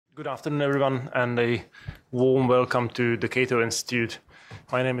Good afternoon, everyone, and a warm welcome to the Cato Institute.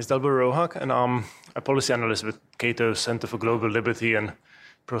 My name is Dalibor Rohak, and I'm a policy analyst with Cato Center for Global Liberty and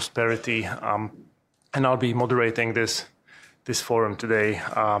Prosperity. And I'll be moderating this forum today,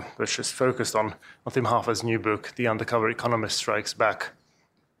 which is focused on Tim Harford's new book, The Undercover Economist Strikes Back.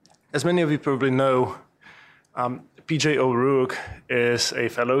 As many of you probably know, PJ O'Rourke is a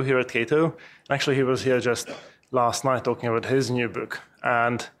fellow here at Cato. And actually, he was here just last night talking about his new book.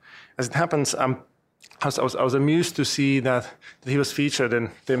 And as it happens, I was amused to see that he was featured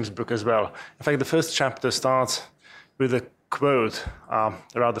in Tim's book as well. In fact, the first chapter starts with a quote, a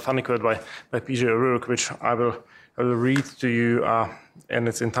rather funny quote by PJ O'Rourke, which I will read to you in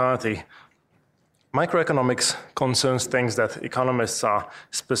its entirety. Microeconomics concerns things that economists are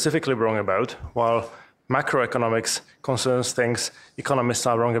specifically wrong about, while macroeconomics concerns things economists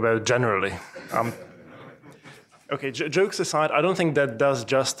are wrong about generally. Okay, jokes aside, I don't think that does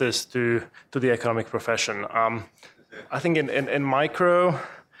justice to the economic profession. I think in micro,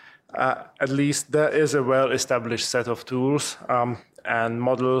 at least, there is a well-established set of tools and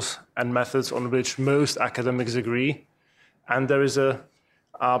models and methods on which most academics agree. And there is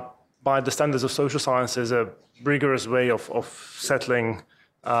by the standards of social sciences, a rigorous way of settling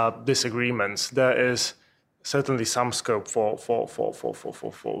disagreements. There is certainly some scope for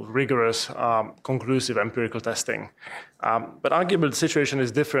rigorous, conclusive empirical testing. But arguably the situation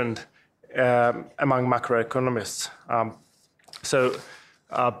is different among macroeconomists. So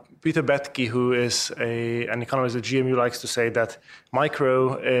Peter Boettke, who is an economist at GMU, likes to say that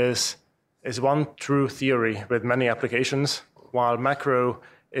micro is one true theory with many applications, while macro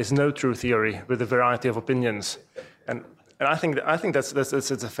is no true theory with a variety of opinions. And I think that's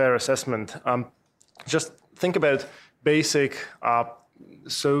a fair assessment. Just think about basic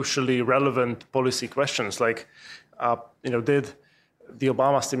socially relevant policy questions like, did the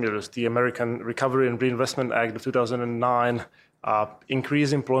Obama stimulus, the American Recovery and Reinvestment Act of 2009,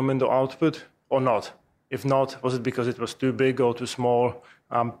 increase employment or output or not? If not, was it because it was too big or too small?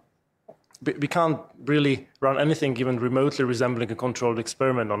 We can't really run anything even remotely resembling a controlled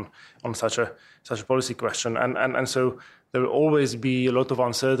experiment on such a policy question. And so there will always be a lot of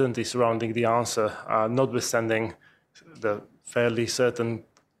uncertainty surrounding the answer, notwithstanding the fairly certain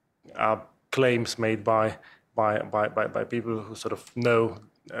claims made by people who sort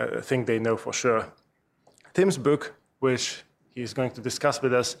of think they know for sure. Tim's book, which he's going to discuss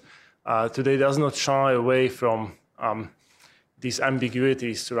with us today, does not shy away from these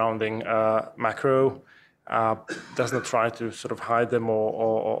ambiguities surrounding macro, does not try to sort of hide them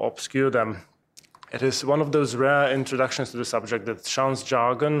or obscure them. It is one of those rare introductions to the subject that shuns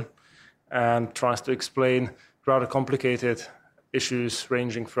jargon and tries to explain rather complicated issues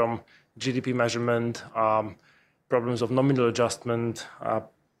ranging from GDP measurement, problems of nominal adjustment,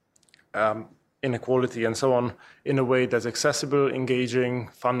 inequality, and so on, in a way that's accessible, engaging,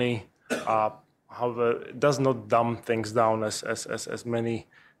 funny. However, it does not dumb things down as many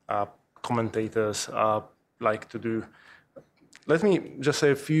commentators like to do. Let me just say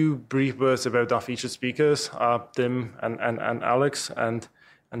a few brief words about our featured speakers, Tim and Alex, and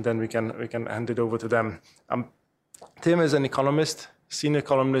then we can hand it over to them. Tim is an economist, senior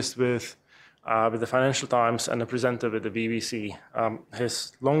columnist with the Financial Times and a presenter with the BBC.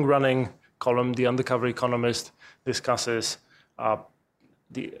 His long-running column, The Undercover Economist, discusses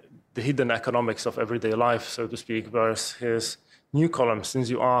the hidden economics of everyday life, so to speak, whereas his new column,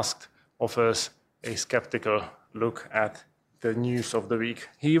 Since You Asked, offers a skeptical look at the news of the week.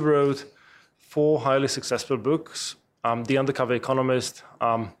 He wrote 4 highly successful books. The Undercover Economist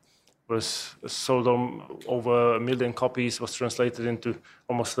was sold over 1 million copies, was translated into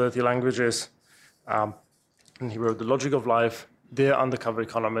almost 30 languages. And he wrote The Logic of Life, Dear Undercover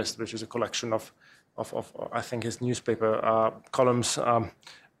Economist, which is a collection of I think, his newspaper columns,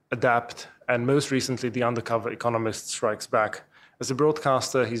 Adapt, and most recently, The Undercover Economist Strikes Back. As a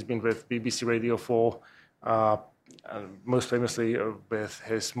broadcaster, he's been with BBC Radio 4, and most famously with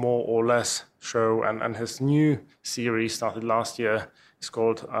his More or Less show, and his new series started last year. It's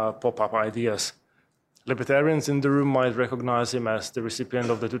called Pop-Up Ideas. Libertarians in the room might recognize him as the recipient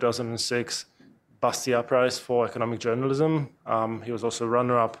of the 2006 Bastiat Prize for Economic Journalism. He was also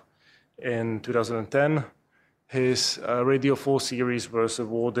runner-up in 2010. His Radio 4 series was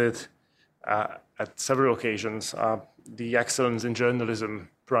awarded at several occasions the Excellence in Journalism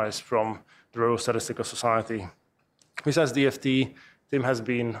Prize from the Royal Statistical Society. Besides DFT, Tim has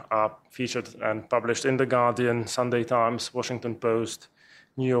been featured and published in The Guardian, Sunday Times, Washington Post,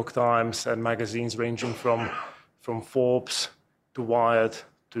 New York Times, and magazines ranging from Forbes to Wired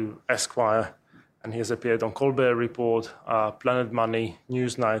to Esquire. and he has appeared on Colbert Report, Planet Money,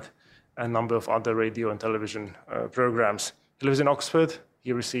 Newsnight, and a number of other radio and television programs. He lives in Oxford.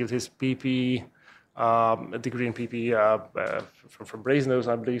 He received his PP, a degree in PP from Brasenose,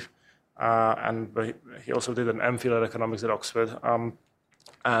 I believe, and he also did an MPhil in economics at Oxford,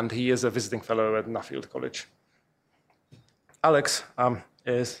 and he is a visiting fellow at Nuffield College. Alex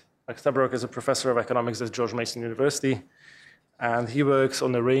Stavrou is a professor of economics at George Mason University, and he works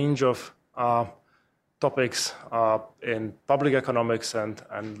on a range of topics in public economics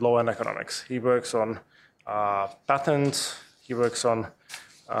and law and economics. He works on patents, he works on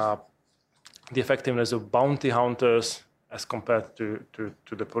the effectiveness of bounty hunters as compared to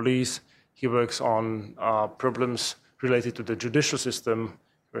the police. He works on problems related to the judicial system.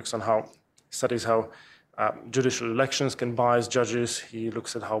 He works on studies how judicial elections can bias judges. He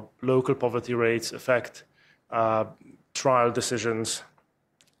looks at how local poverty rates affect trial decisions.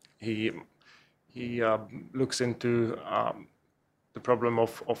 He looks into the problem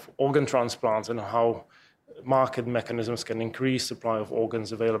of organ transplants and how market mechanisms can increase supply of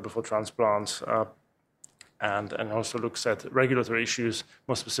organs available for transplants, and also looks at regulatory issues,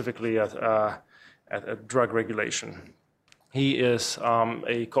 more specifically at drug regulation. He is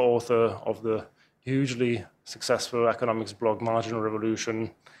a co-author of the hugely successful economics blog Marginal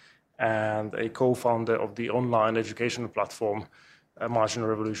Revolution, and a co-founder of the online educational platform Marginal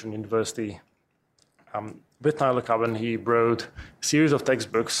Revolution University. With Tyler Cowen, he wrote a series of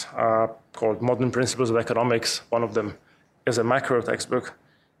textbooks called Modern Principles of Economics. One of them is a macro textbook.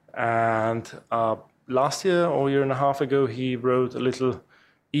 And last year or a year and a half ago, he wrote a little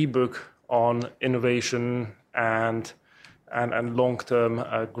ebook on innovation and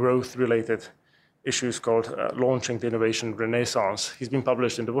long-term growth-related issues called Launching the Innovation Renaissance. He's been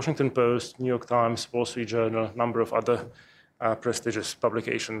published in the Washington Post, New York Times, Wall Street Journal, a number of other prestigious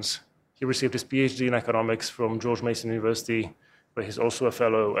publications. He received his PhD in economics from George Mason University, where he's also a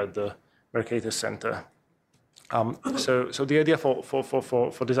fellow at the Mercatus Center. So the idea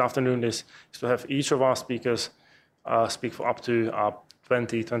for this afternoon is to have each of our speakers speak for up to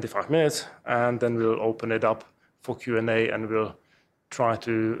 20-25 minutes, and then we'll open it up for Q&A, and we'll try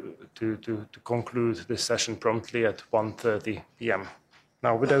to conclude this session promptly at 1:30 p.m.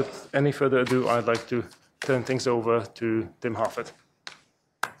 Now, without any further ado, I'd like to turn things over to Tim Harford.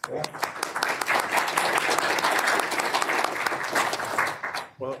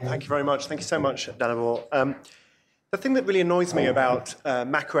 Well, thank you very much. Thank you so much, Dalibor. The thing that really annoys me about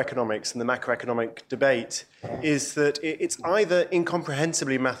macroeconomics and the macroeconomic debate is that it's either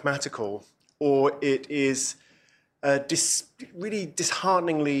incomprehensibly mathematical or it is really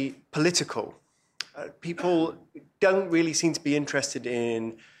dishearteningly political. People don't really seem to be interested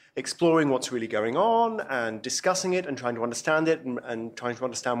in exploring what's really going on and discussing it and trying to understand it and trying to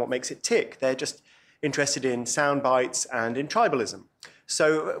understand what makes it tick. They're just interested in sound bites and in tribalism.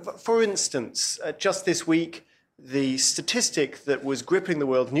 So, for instance, just this week, the statistic that was gripping the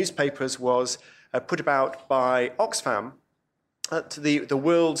world newspapers was put about by Oxfam that the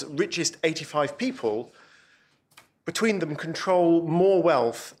world's richest 85 people, between them, control more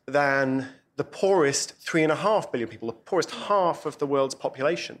wealth than the poorest 3.5 billion people, the poorest half of the world's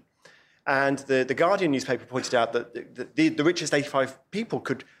population. And the Guardian newspaper pointed out that the richest 85 people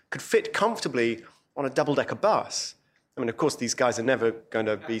could fit comfortably on a double-decker bus. I mean, of course, these guys are never going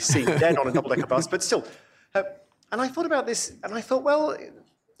to be seen dead on a double-decker bus, but still. And I thought about this, and I thought, well,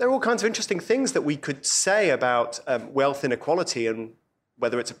 there are all kinds of interesting things that we could say about wealth inequality and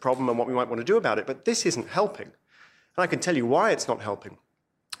whether it's a problem and what we might want to do about it, but this isn't helping. And I can tell you why it's not helping.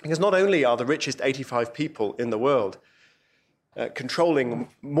 Because not only are the richest 85 people in the world controlling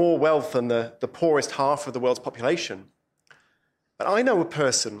more wealth than the poorest half of the world's population, but I know a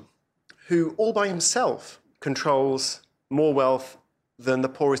person who all by himself controls more wealth than the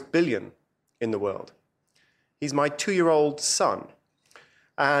poorest billion in the world. He's my 2-year-old son,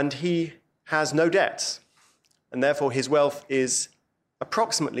 and he has no debts, and therefore his wealth is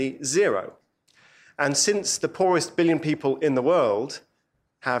approximately zero. And since the poorest billion people in the world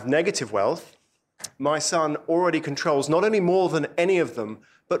have negative wealth, my son already controls not only more than any of them,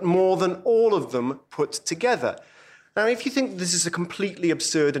 but more than all of them put together. Now, if you think this is a completely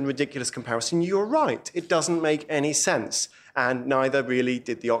absurd and ridiculous comparison, you're right. It doesn't make any sense. And neither really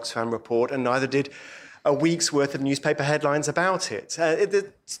did the Oxfam report, and neither did a week's worth of newspaper headlines about it.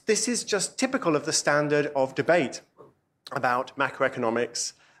 This is just typical of the standard of debate about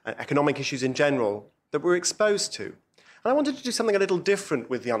macroeconomics and economic issues in general that we're exposed to. And I wanted to do something a little different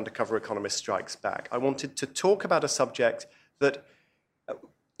with The Undercover Economist Strikes Back. I wanted to talk about a subject that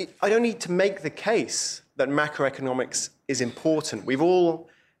I don't need to make the case that macroeconomics is important. We've all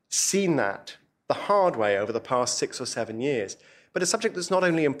seen that. the hard way over the past 6 or 7 years. But a subject that's not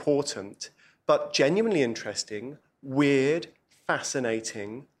only important, but genuinely interesting, weird,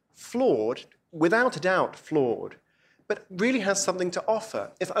 fascinating, flawed, without a doubt flawed, but really has something to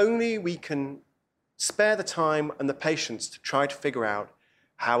offer, if only we can spare the time and the patience to try to figure out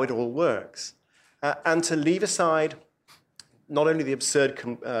how it all works, and to leave aside not only the absurd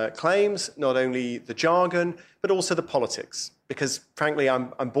claims, not only the jargon, but also the politics, because frankly,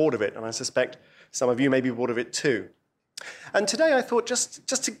 I'm bored of it, and I suspect some of you may be bored of it too. And today I thought just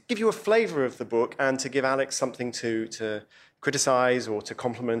to give you a flavour of the book and to give Alex something to criticise or to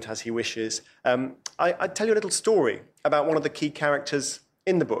compliment as he wishes, I'd tell you a little story about one of the key characters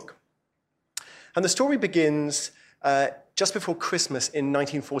in the book. And the story begins just before Christmas in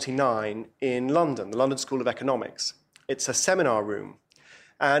 1949 in London, the London School of Economics. It's a seminar room.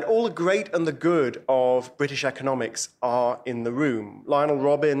 And all the great and the good of British economics are in the room. Lionel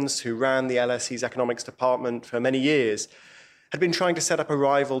Robbins, who ran the LSE's economics department for many years, had been trying to set up a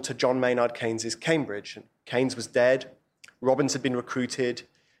rival to John Maynard Keynes's Cambridge. Keynes was dead. Robbins had been recruited.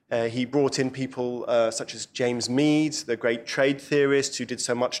 He brought in people such as James Mead, the great trade theorist who did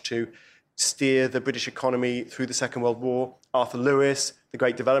so much to steer the British economy through the Second World War. Arthur Lewis, the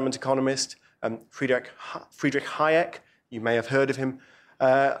great development economist. Friedrich Hayek, you may have heard of him.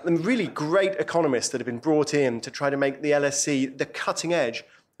 Really great economists that have been brought in to try to make the LSE the cutting edge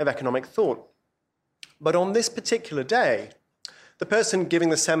of economic thought. But on this particular day, the person giving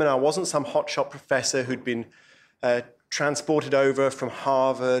the seminar wasn't some hotshot professor who'd been transported over from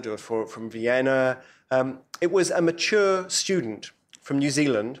Harvard or from Vienna. It was a mature student from New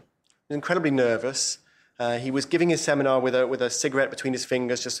Zealand, incredibly nervous. He was giving his seminar with a cigarette between his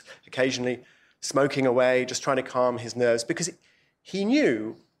fingers, just occasionally smoking away, just trying to calm his nerves, because he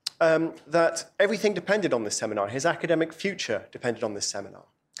knew that everything depended on this seminar. His academic future depended on this seminar.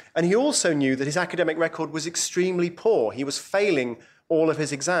 And he also knew that his academic record was extremely poor. He was failing all of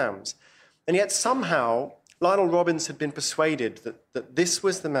his exams. And yet somehow Lionel Robbins had been persuaded that this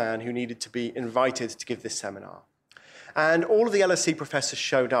was the man who needed to be invited to give this seminar. And all of the LSE professors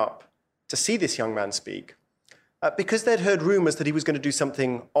showed up to see this young man speak because they'd heard rumors that he was going to do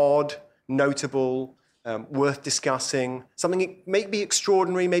something odd, notable, worth discussing, something maybe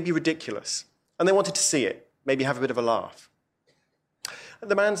extraordinary, maybe ridiculous. And they wanted to see it, maybe have a bit of a laugh.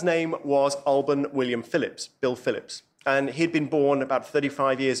 The man's name was Alban William Phillips, Bill Phillips. And he'd been born about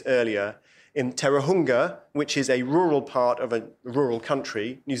 35 years earlier in Terahunga, which is a rural part of a rural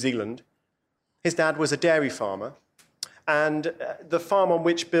country, New Zealand. His dad was a dairy farmer. And the farm on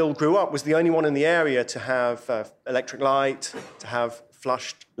which Bill grew up was the only one in the area to have electric light, to have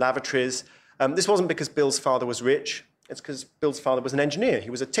flushed lavatories. This wasn't because Bill's father was rich. It's because Bill's father was an engineer.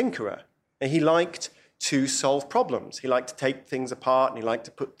 He was a tinkerer. And he liked to solve problems. He liked to take things apart, and he liked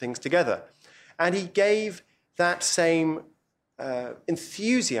to put things together. And he gave that same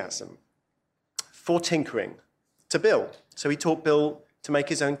enthusiasm for tinkering to Bill. So he taught Bill to make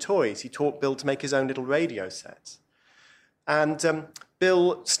his own toys. He taught Bill to make his own little radio sets. And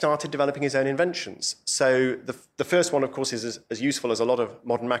Bill started developing his own inventions. So the first one, of course, is as useful as a lot of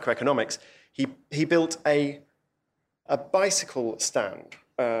modern macroeconomics. He built a bicycle stand,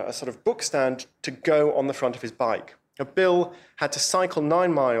 a sort of book stand to go on the front of his bike. Now, Bill had to cycle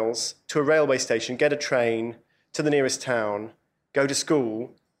 9 miles to a railway station, get a train to the nearest town, go to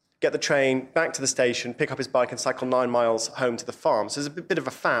school, get the train back to the station, pick up his bike and cycle 9 miles home to the farm. So there's a bit of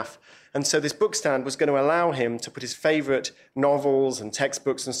a faff. And so this book stand was going to allow him to put his favourite novels and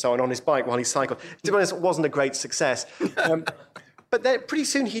textbooks and so on his bike while he cycled. To be honest, it wasn't a great success. But then pretty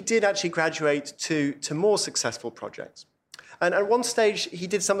soon he did actually graduate to more successful projects. And at one stage, he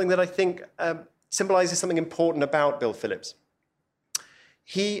did something that I think symbolises something important about Bill Phillips.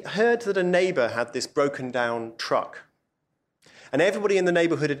 He heard that a neighbour had this broken down truck. And everybody in the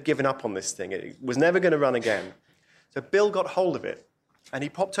neighbourhood had given up on this thing. It was never going to run again. So Bill got hold of it. And he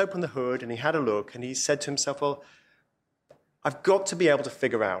popped open the hood and he had a look and he said to himself, well, I've got to be able to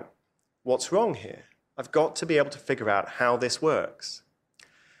figure out what's wrong here. I've got to be able to figure out how this works.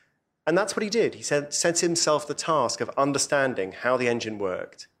 And that's what he did. He set himself the task of understanding how the engine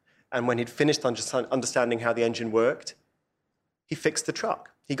worked. And when he'd finished understanding how the engine worked, he fixed the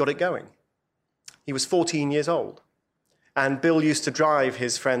truck. He got it going. He was 14 years old. And Bill used to drive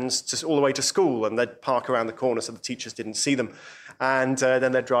his friends all the way to school, and they'd park around the corner so the teachers didn't see them. And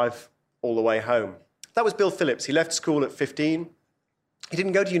then they'd drive all the way home. That was Bill Phillips. He left school at 15. He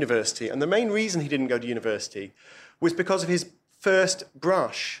didn't go to university. And the main reason he didn't go to university was because of his first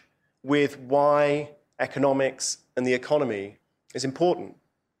brush with why economics and the economy is important.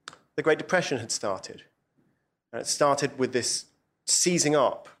 The Great Depression had started. And it started with this seizing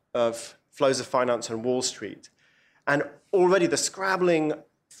up of flows of finance on Wall Street. And already the scrabbling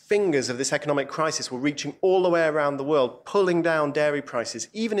fingers of this economic crisis were reaching all the way around the world, pulling down dairy prices,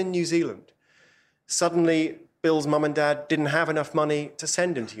 even in New Zealand. Suddenly, Bill's mum and dad didn't have enough money to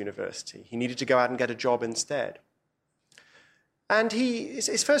send him to university. He needed to go out and get a job instead. And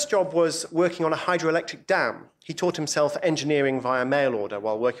his first job was working on a hydroelectric dam. He taught himself engineering via mail order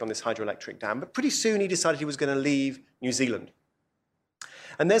while working on this hydroelectric dam, but pretty soon he decided he was going to leave New Zealand.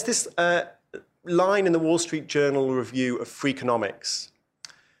 And there's this line in the Wall Street Journal review of Freakonomics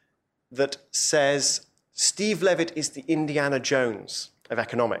that says, Steve Levitt is the Indiana Jones of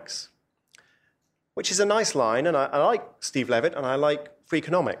economics, which is a nice line, and I like Steve Levitt and I like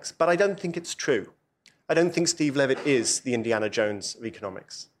Freakonomics, but I don't think it's true. I don't think Steve Levitt is the Indiana Jones of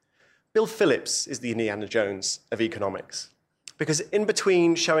economics. Bill Phillips is the Indiana Jones of economics, because in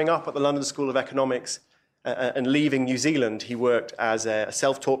between showing up at the London School of Economics and leaving New Zealand, he worked as a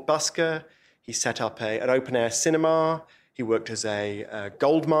self-taught busker, he set up an open-air cinema, he worked as a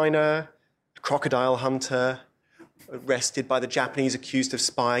gold miner, a crocodile hunter, arrested by the Japanese accused of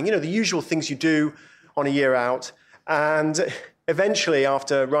spying, you know, the usual things you do on a year out. And eventually,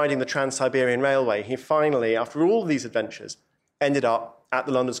 after riding the Trans-Siberian Railway, he finally, after all these adventures, ended up at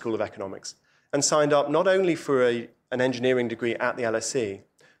the London School of Economics and signed up not only for an engineering degree at the LSE,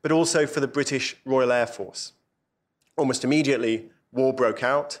 but also for the British Royal Air Force. Almost immediately, war broke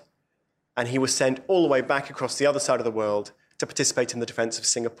out, and he was sent all the way back across the other side of the world to participate in the defense of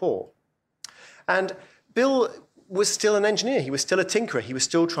Singapore. And Bill was still an engineer, he was still a tinkerer, he was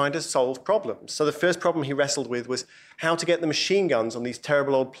still trying to solve problems. So the first problem he wrestled with was how to get the machine guns on these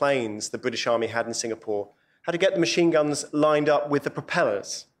terrible old planes the British Army had in Singapore, how to get the machine guns lined up with the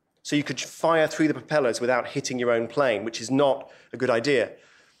propellers, so you could fire through the propellers without hitting your own plane, which is not a good idea.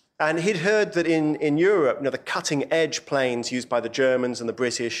 And he'd heard that in Europe, you know, the cutting-edge planes used by the Germans and the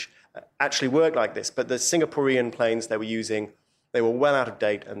British actually worked like this, but the Singaporean planes they were using, they were well out of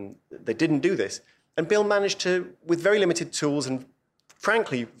date, and they didn't do this. And Bill managed to, with very limited tools and,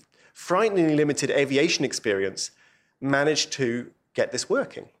 frankly, frighteningly limited aviation experience, managed to get this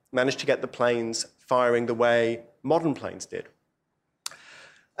working, managed to get the planes firing the way modern planes did.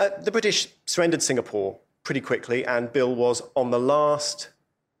 The British surrendered Singapore pretty quickly, and Bill was on the last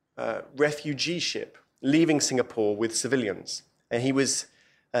refugee ship leaving Singapore with civilians. And he was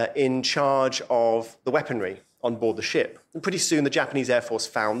in charge of the weaponry on board the ship. And pretty soon the Japanese Air Force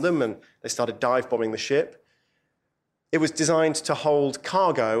found them and they started dive bombing the ship. It was designed to hold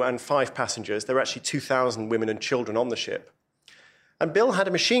cargo and 5 passengers. There were actually 2,000 women and children on the ship. And Bill had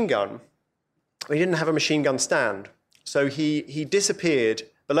a machine gun. He didn't have a machine gun stand. So he disappeared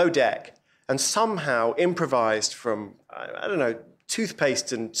below deck and somehow improvised from, I don't know,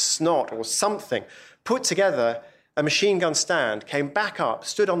 toothpaste and snot or something, put together a machine gun stand, came back up,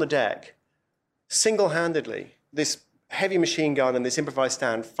 stood on the deck, single-handedly, this heavy machine gun and this improvised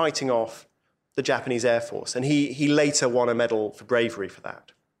stand fighting off the Japanese Air Force. And he later won a medal for bravery for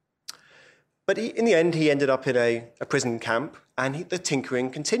that. But in the end, he ended up in a prison camp, and the tinkering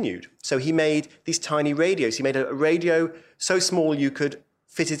continued. So he made these tiny radios. He made a radio so small you could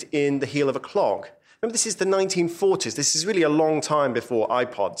fit it in the heel of a clog. Remember, this is the 1940s. This is really a long time before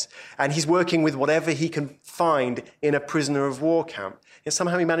iPods. And he's working with whatever he can find in a prisoner of war camp. And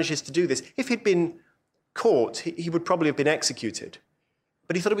somehow he manages to do this. If he'd been caught, he would probably have been executed.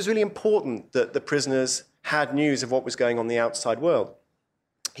 But he thought it was really important that the prisoners had news of what was going on in the outside world.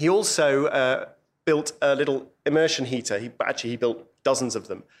 He also built a little immersion heater. He built dozens of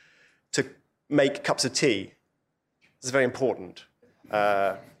them to make cups of tea. This is very important.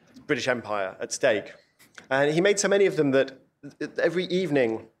 British Empire at stake. And he made so many of them that every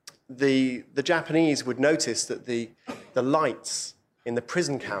evening the Japanese would notice that the lights in the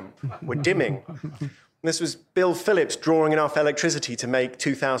prison camp were dimming. And this was Bill Phillips drawing enough electricity to make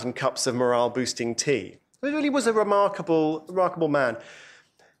 2,000 cups of morale-boosting tea. He really was a remarkable man.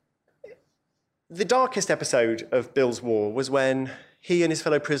 The darkest episode of Bill's war was when he and his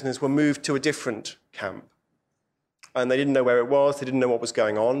fellow prisoners were moved to a different camp. And they didn't know where it was, they didn't know what was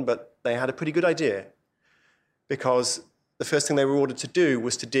going on, but they had a pretty good idea. Because the first thing they were ordered to do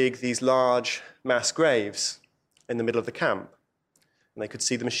was to dig these large mass graves in the middle of the camp. And they could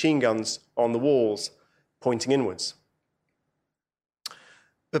see the machine guns on the walls pointing inwards.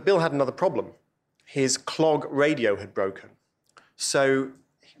 But Bill had another problem. His clog radio had broken. So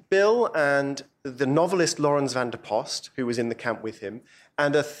Bill and the novelist Lawrence van der Post, who was in the camp with him,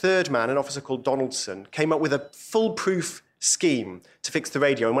 and a third man, an officer called Donaldson, came up with a foolproof scheme to fix the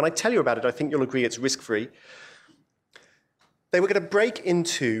radio. And when I tell you about it, I think you'll agree it's risk-free. They were going to break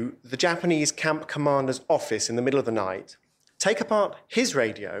into the Japanese camp commander's office in the middle of the night, take apart his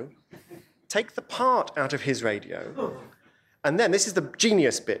radio, take the part out of his radio, and then, this is the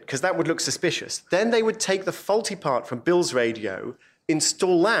genius bit, because that would look suspicious. Then they would take the faulty part from Bill's radio,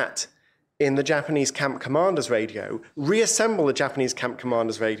 install that in the Japanese camp commander's radio, reassemble the Japanese camp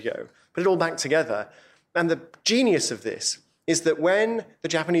commander's radio, put it all back together. And the genius of this is that when the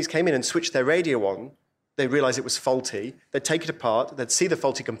Japanese came in and switched their radio on, they realized it was faulty, they'd take it apart, they'd see the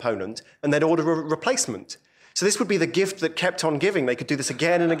faulty component, and they'd order a replacement. So this would be the gift that kept on giving. They could do this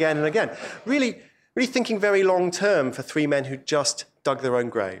again and again and again. Really thinking very long term for three men who just dug their own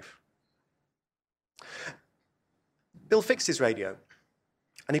grave. Bill fixed his radio,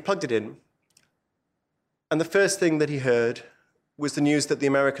 and he plugged it in. And the first thing that he heard was the news that the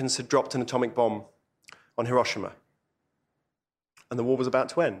Americans had dropped an atomic bomb on Hiroshima, and the war was about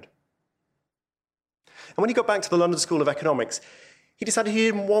to end. And when he got back to the London School of Economics, he decided he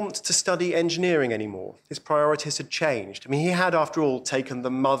didn't want to study engineering anymore. His priorities had changed. I mean, he had, after all, taken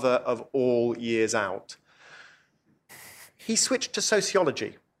the mother of all years out. He switched to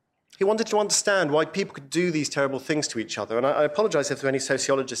sociology. He wanted to understand why people could do these terrible things to each other. And I apologize if there are any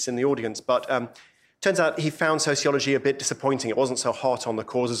sociologists in the audience, but turns out he found sociology a bit disappointing. It wasn't so hot on the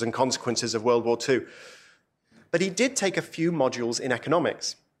causes and consequences of World War II. But he did take a few modules in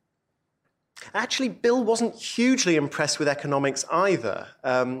economics. Actually, Bill wasn't hugely impressed with economics either.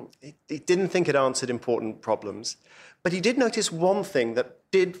 He didn't think it answered important problems. But he did notice one thing that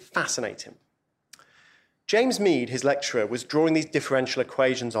did fascinate him. James Mead, his lecturer, was drawing these differential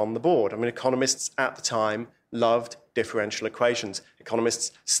equations on the board. I mean, economists at the time loved differential equations.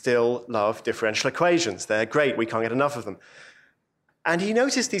 Economists still love differential equations. They're great. We can't get enough of them. And he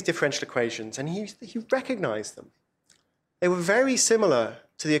noticed these differential equations, and he recognized them. They were very similar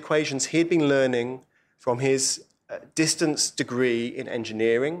to the equations he had been learning from his distance degree in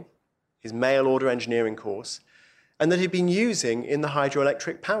engineering, his mail-order engineering course, and that he'd been using in the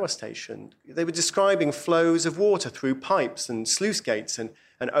hydroelectric power station. They were describing flows of water through pipes and sluice gates and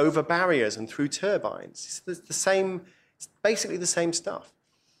over barriers and through turbines. It's basically the same stuff.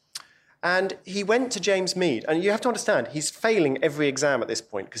 And he went to James Mead, and you have to understand, he's failing every exam at this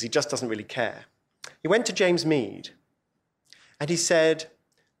point because he just doesn't really care. He went to James Mead, and he said,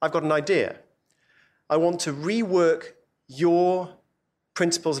 I've got an idea. I want to rework your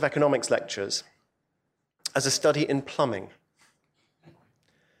Principles of Economics lectures as a study in plumbing.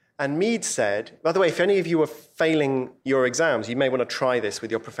 And Mead said, by the way, if any of you are failing your exams, you may want to try this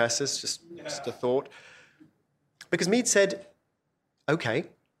with your professors, just a thought. Because Mead said, okay,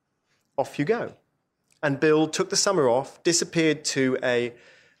 off you go. And Bill took the summer off, disappeared to a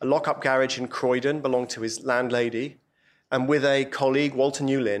lock-up garage in Croydon, belonged to his landlady, and with a colleague, Walter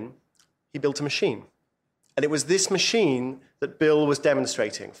Newlin, he built a machine. And it was this machine that Bill was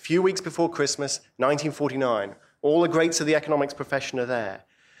demonstrating. A few weeks before Christmas, 1949, all the greats of the economics profession are there.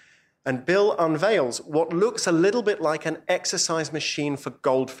 And Bill unveils what looks a little bit like an exercise machine for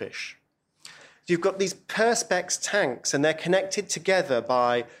goldfish. You've got these Perspex tanks, and they're connected together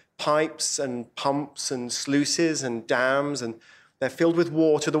by pipes and pumps and sluices and dams, and they're filled with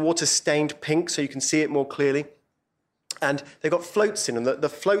water. The water's stained pink so you can see it more clearly. And they've got floats in them. The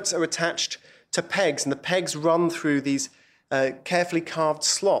floats are attached to pegs, and the pegs run through these carefully carved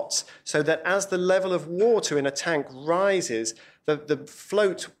slots so that as the level of water in a tank rises, the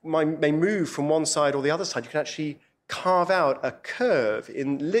float may move from one side or the other side. You can actually carve out a curve,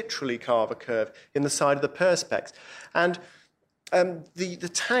 literally carve a curve in the side of the Perspex. And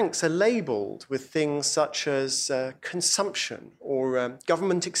the tanks are labelled with things such as consumption or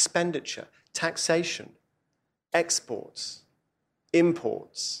government expenditure, taxation, exports,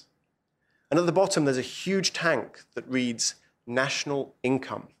 imports. And at the bottom, there's a huge tank that reads national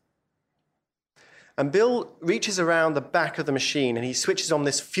income. And Bill reaches around the back of the machine and he switches on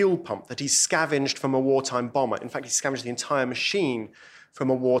this fuel pump that he scavenged from a wartime bomber. In fact, he scavenged the entire machine from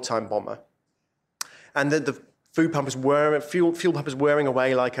a wartime bomber. And the fuel pump is whirring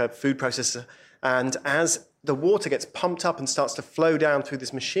away like a food processor. And as the water gets pumped up and starts to flow down through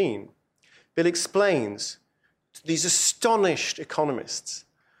this machine, Bill explains to these astonished economists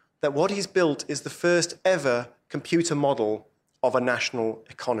that what he's built is the first ever computer model of a national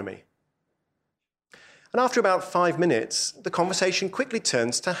economy. And after about 5 minutes, the conversation quickly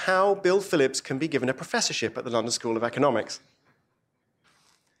turns to how Bill Phillips can be given a professorship at the London School of Economics.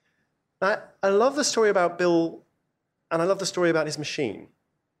 I love the story about Bill, and I love the story about his machine.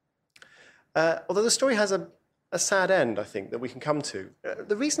 Although the story has a sad end, I think, that we can come to.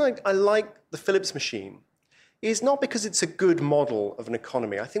 The reason I like the Phillips machine is not because it's a good model of an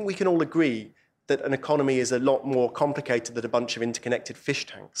economy. I think we can all agree that an economy is a lot more complicated than a bunch of interconnected fish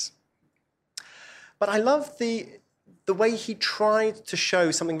tanks. But I love the the way he tried to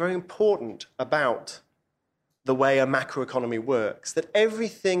show something very important about the way a macroeconomy works, that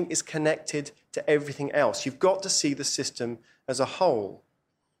everything is connected to everything else. You've got to see the system as a whole.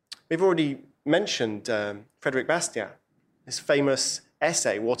 We've already mentioned Frédéric Bastiat, his famous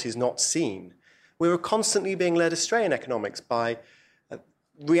essay, What is Not Seen. We were constantly being led astray in economics by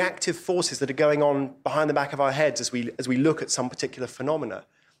reactive forces that are going on behind the back of our heads as we look at some particular phenomena.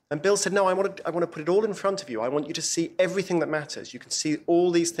 And Bill said, no, I want to put it all in front of you. I want you to see everything that matters. You can see all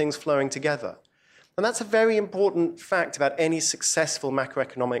these things flowing together. And that's a very important fact about any successful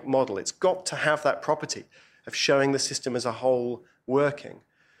macroeconomic model. It's got to have that property of showing the system as a whole working.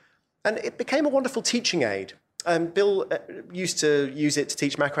 And it became a wonderful teaching aid. Bill used to use it to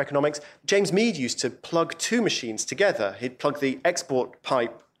teach macroeconomics. James Mead used to plug two machines together. He'd plug the export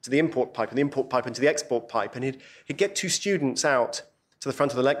pipe to the import pipe and the import pipe into the export pipe. And he'd get two students out to the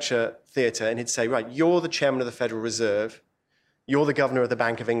front of the lecture theatre and he'd say, right, you're the chairman of the Federal Reserve. You're the governor of the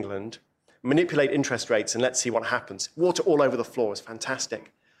Bank of England. Manipulate interest rates and let's see what happens. Water all over the floor is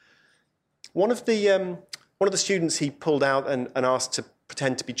fantastic. One of the students he pulled out and asked to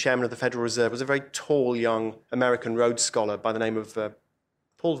pretend to be chairman of the Federal Reserve was a very tall young American Rhodes Scholar by the name of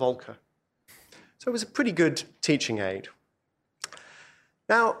Paul Volcker. So it was a pretty good teaching aid.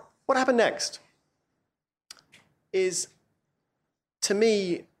 Now, what happened next is, to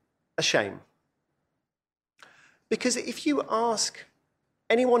me, a shame. Because if you ask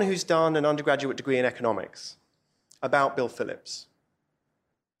anyone who's done an undergraduate degree in economics about Bill Phillips,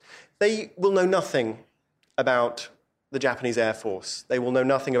 they will know nothing about the Japanese Air Force. They will know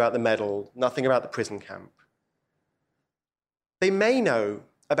nothing about the medal, nothing about the prison camp. They may know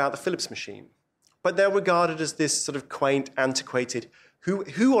about the Phillips machine, but they're regarded as this sort of quaint, antiquated,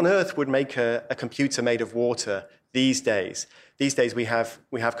 who on earth would make a computer made of water these days? These days we have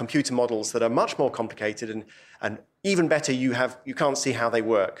computer models that are much more complicated and even better, you can't see how they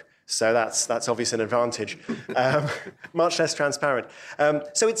work. So that's obviously an advantage. Much less transparent.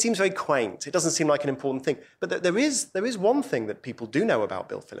 So it seems very quaint. It doesn't seem like an important thing. But there is one thing that people do know about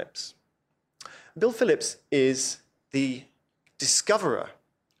Bill Phillips. Bill Phillips is the discoverer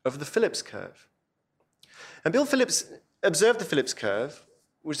of the Phillips curve. And Bill Phillips observed the Phillips curve,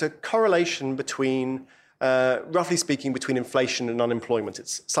 which is a correlation between, roughly speaking, between inflation and unemployment.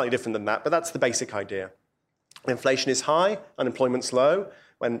 It's slightly different than that, but that's the basic idea. When inflation is high, unemployment's low.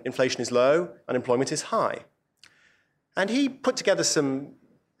 When inflation is low, unemployment is high. And he put together some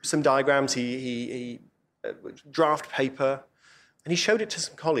diagrams, he draft paper, and he showed it to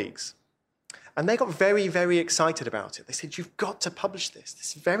some colleagues. And they got very, very excited about it. They said, you've got to publish this.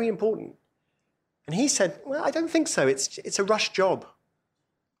 This is very important. And he said, well, I don't think so. It's a rush job.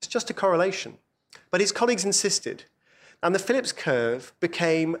 It's just a correlation. But his colleagues insisted. And the Phillips curve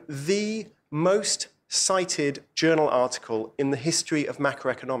became the most cited journal article in the history of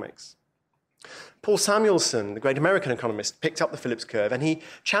macroeconomics. Paul Samuelson, the great American economist, picked up the Phillips curve and he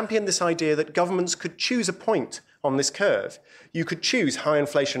championed this idea that governments could choose a point on this curve. You could choose high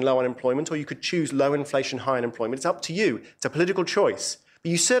inflation, low unemployment, or you could choose low inflation, high unemployment. It's up to you. It's a political choice.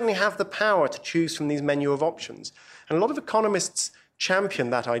 But you certainly have the power to choose from these menu of options. And a lot of economists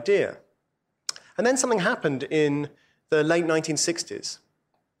championed that idea. And then something happened in the late 1960s.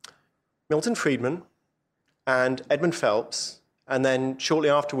 Milton Friedman and Edmund Phelps, and then shortly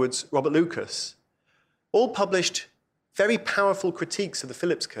afterwards, Robert Lucas, all published very powerful critiques of the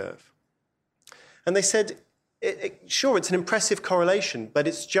Phillips curve. And they said, sure, it's an impressive correlation, but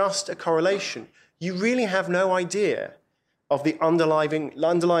it's just a correlation. You really have no idea of the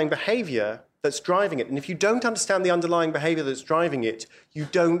underlying behavior that's driving it. And if you don't understand the underlying behavior that's driving it, you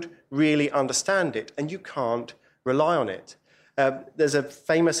don't really understand it, and you can't rely on it. There's a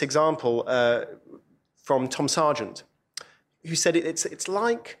famous example from Tom Sargent, who said it's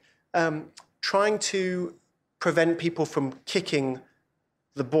like trying to prevent people from kicking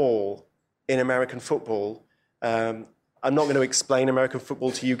the ball in American football. I'm not going to explain American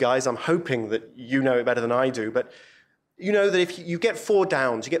football to you guys. I'm hoping that you know it better than I do. But you know that if you get 4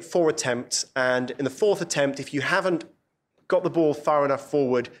 downs, you get 4 attempts, and in the 4th attempt, if you haven't got the ball far enough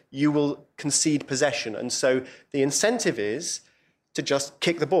forward, you will concede possession. And so the incentive is to just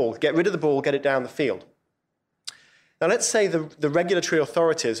kick the ball, get rid of the ball, get it down the field. Now, let's say the regulatory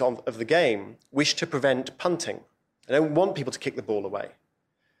authorities of the game wish to prevent punting. They don't want people to kick the ball away.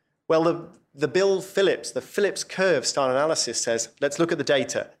 Well, the Bill Phillips, the Phillips curve style analysis says, let's look at the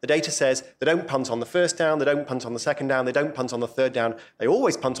data. The data says they don't punt on the 1st down, they don't punt on the 2nd down, they don't punt on the 3rd down, they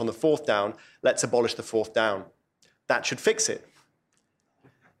always punt on the 4th down. Let's abolish the 4th down. That should fix it.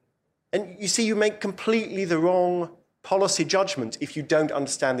 And you see, you make completely the wrong policy judgment if you don't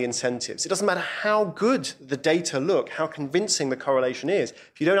understand the incentives. It doesn't matter how good the data look, how convincing the correlation is.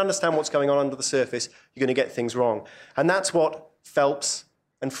 If you don't understand what's going on under the surface, you're going to get things wrong. And that's what Phelps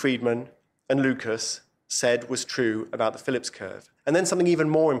and Friedman and Lucas said was true about the Phillips curve. And then something even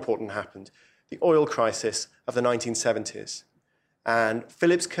more important happened, the oil crisis of the 1970s. And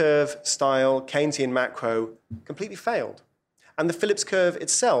Phillips curve style Keynesian macro completely failed. And the Phillips curve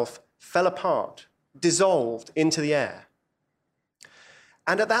itself fell apart, dissolved into the air.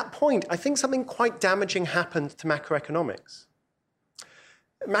 And at that point, I think something quite damaging happened to macroeconomics.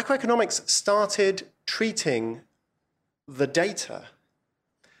 Macroeconomics started treating the data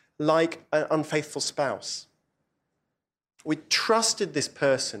like an unfaithful spouse. We trusted this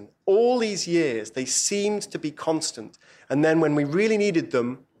person. All these years, they seemed to be constant. And then when we really needed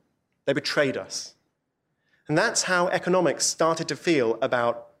them, they betrayed us. And that's how economics started to feel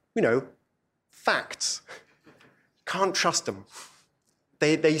about, facts. Can't trust them.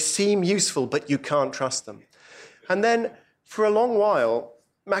 They seem useful, but you can't trust them. And then for a long while,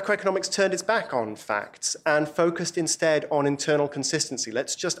 macroeconomics turned its back on facts and focused instead on internal consistency.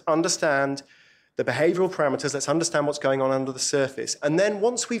 Let's just understand the behavioral parameters. Let's understand what's going on under the surface. And then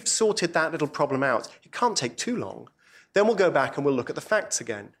once we've sorted that little problem out, it can't take too long, then we'll go back and we'll look at the facts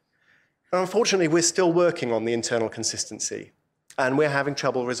again. And unfortunately, we're still working on the internal consistency, and we're having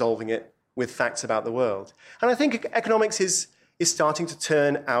trouble resolving it with facts about the world. And I think economics is starting to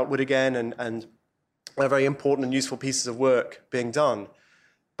turn outward again, and there are very important and useful pieces of work being done.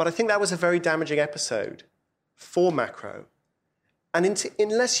 But I think that was a very damaging episode for macro. And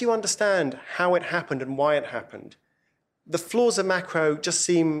unless you understand how it happened and why it happened, the flaws of macro just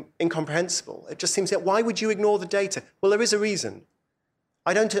seem incomprehensible. It just seems that why would you ignore the data? Well, there is a reason.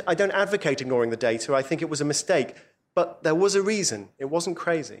 I don't advocate ignoring the data. I think it was a mistake. But there was a reason. It wasn't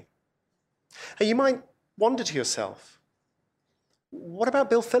crazy. And you might wonder to yourself, what about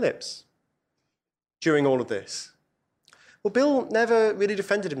Bill Phillips during all of this? Well, Bill never really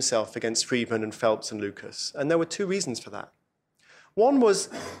defended himself against Friedman and Phelps and Lucas. And there were two reasons for that. One was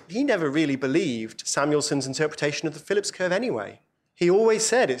he never really believed Samuelson's interpretation of the Phillips curve anyway. He always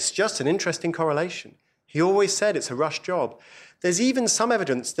said it's just an interesting correlation. He always said it's a rush job. There's even some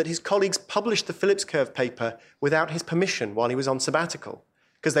evidence that his colleagues published the Phillips curve paper without his permission while he was on sabbatical,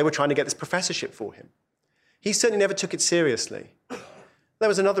 because they were trying to get this professorship for him. He certainly never took it seriously. There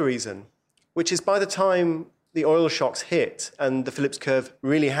was another reason, which is by the time the oil shocks hit and the Phillips curve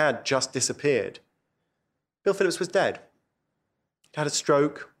really had just disappeared, Bill Phillips was dead. He had a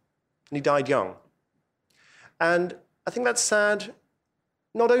stroke, and he died young. And I think that's sad,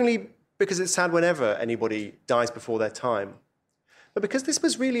 not only because it's sad whenever anybody dies before their time, but because this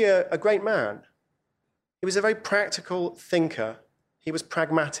was really a great man. He was a very practical thinker. He was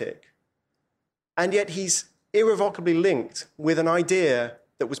pragmatic. And yet he's irrevocably linked with an idea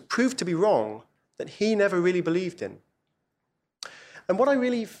that was proved to be wrong that he never really believed in. And what I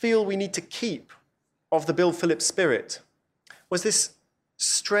really feel we need to keep of the Bill Phillips spirit was this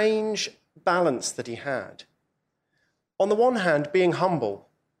strange balance that he had. On the one hand, being humble,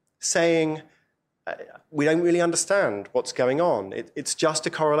 saying, we don't really understand what's going on. It's just a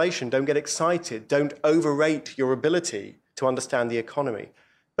correlation. Don't get excited. Don't overrate your ability to understand the economy.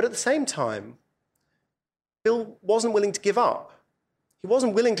 But at the same time, Bill wasn't willing to give up. He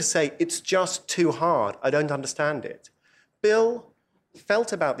wasn't willing to say, it's just too hard. I don't understand it. Bill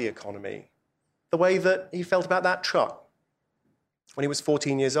felt about the economy the way that he felt about that truck when he was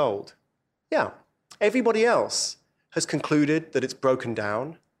 14 years old. Yeah, everybody else has concluded that it's broken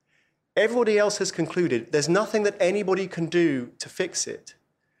down. Everybody else has concluded there's nothing that anybody can do to fix it.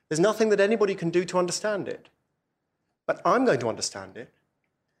 There's nothing that anybody can do to understand it. But I'm going to understand it,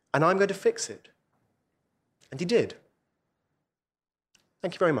 and I'm going to fix it. And he did.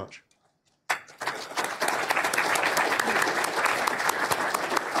 Thank you very much.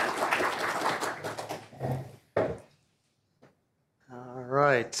 All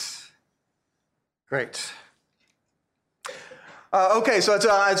right. Great. Okay, so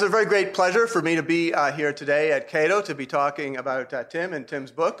it's a very great pleasure for me to be here today at Cato to be talking about Tim and Tim's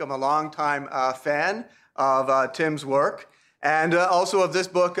book. I'm a longtime fan of Tim's work and also of this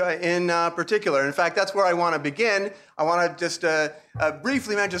book in particular. In fact, that's where I want to begin. I want to just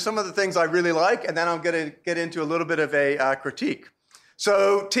briefly mention some of the things I really like, and then I'm going to get into a little bit of a critique.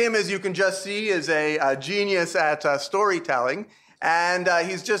 So Tim, as you can just see, is a genius at storytelling, and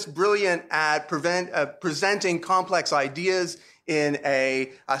he's just brilliant at presenting complex ideas in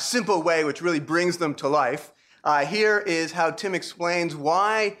a simple way, which really brings them to life. Here is how Tim explains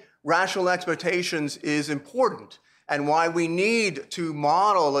why rational expectations is important. and why we need to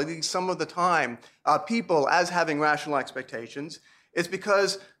model, at least some of the time, people as having rational expectations, is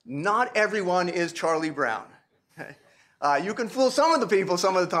because not everyone is Charlie Brown. Okay? You can fool some of the people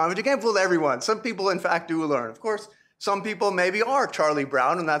some of the time, but you can't fool everyone. Some people, in fact, do learn. Of course, some people maybe are Charlie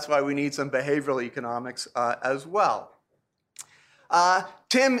Brown, and that's why we need some behavioral economics as well.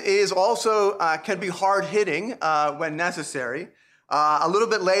 Tim is also can be hard-hitting when necessary. A little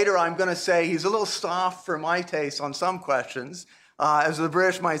bit later, I'm going to say he's a little soft for my taste on some questions, as the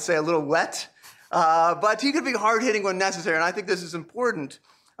British might say, a little wet. But he could be hard-hitting when necessary, and I think this is important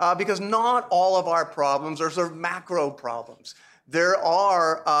because not all of our problems are sort of macro problems. There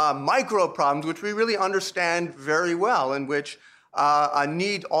are micro problems which we really understand very well and which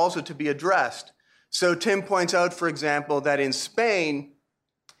need also to be addressed. So Tim points out, for example, that in Spain,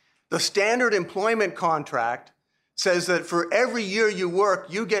 the standard employment contract says that for every year you work,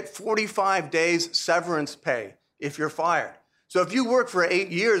 you get 45 days severance pay if you're fired. So if you work for 8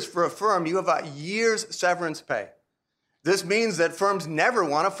 years for a firm, you have a year's severance pay. This means that firms never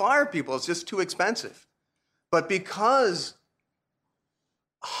want to fire people. It's just too expensive. But because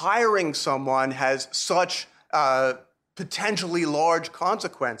hiring someone has such potentially large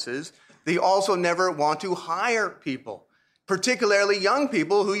consequences, they also never want to hire people, particularly young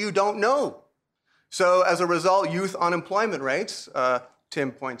people who you don't know. So as a result, youth unemployment rates,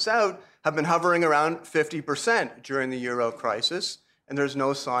 Tim points out, have been hovering around 50% during the euro crisis, and there's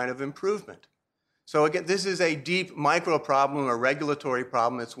no sign of improvement. So again, this is a deep micro problem, a regulatory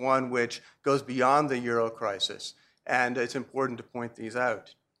problem. It's one which goes beyond the euro crisis, and it's important to point these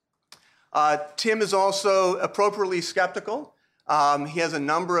out. Tim is also appropriately skeptical. He has a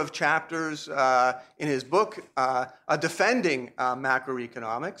number of chapters in his book defending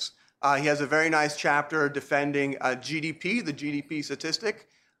macroeconomics. He has a very nice chapter defending GDP, the GDP statistic.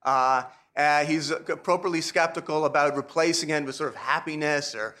 He's appropriately skeptical about replacing it with sort of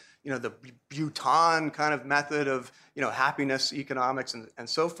happiness or the Bhutan kind of method of happiness economics and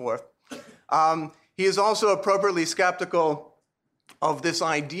so forth. He is also appropriately skeptical of this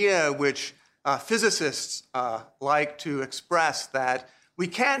idea which physicists like to express, that we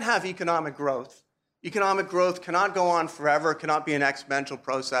can't have economic growth. Economic growth cannot go on forever, cannot be an exponential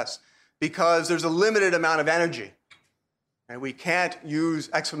process, because there's a limited amount of energy. And we can't use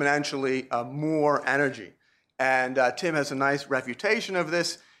exponentially more energy. And Tim has a nice refutation of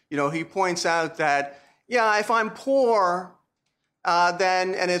this. He points out that, if I'm poor,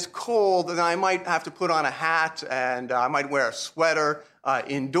 and it's cold, then I might have to put on a hat and I might wear a sweater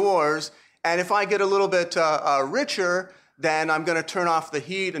indoors. And if I get a little bit richer, then I'm going to turn off the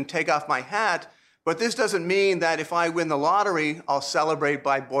heat and take off my hat. But this doesn't mean that if I win the lottery, I'll celebrate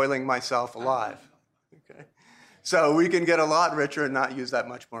by boiling myself alive. Okay? So we can get a lot richer and not use that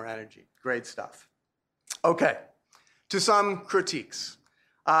much more energy. Great stuff. Okay, to some critiques.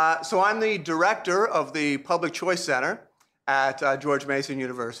 So I'm the director of the Public Choice Center at George Mason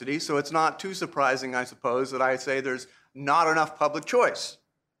University. So it's not too surprising, I suppose, that I say there's not enough public choice.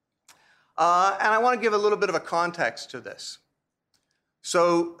 And I want to give a little bit of a context to this.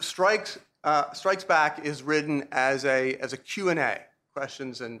 So Strikes Back is written as a Q&A,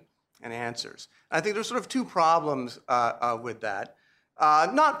 questions and answers. And I think there's sort of two problems with that.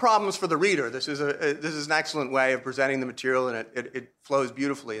 Not problems for the reader. This is an excellent way of presenting the material, and it flows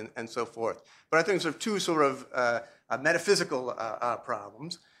beautifully and so forth. But I think there's two sort of metaphysical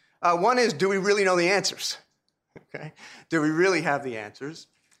problems. One is, do we really know the answers? Okay? Do we really have the answers?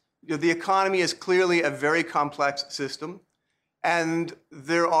 The economy is clearly a very complex system, and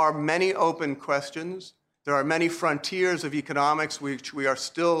there are many open questions. There are many frontiers of economics which we are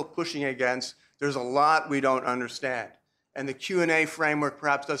still pushing against. There's a lot we don't understand, and the Q&A framework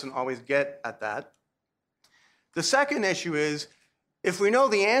perhaps doesn't always get at that. The second issue is, if we know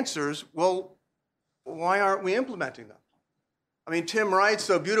the answers, well, why aren't we implementing them? I mean, Tim writes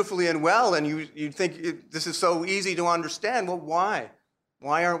so beautifully and well, and you think this is so easy to understand. Well, why?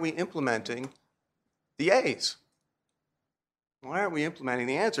 Why aren't we implementing the A's? Why aren't we implementing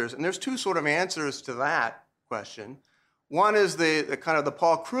the answers? And there's two sort of answers to that question. One is the kind of the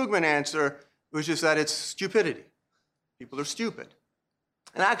Paul Krugman answer, which is that it's stupidity. People are stupid.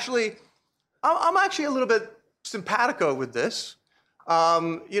 And actually, I'm actually a little bit simpatico with this.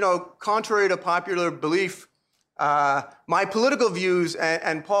 Contrary to popular belief, my political views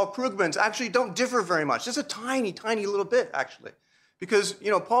and Paul Krugman's actually don't differ very much. Just a tiny, tiny little bit, actually. Because,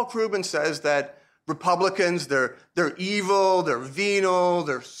 Paul Krugman says that Republicans, they're evil, they're venal,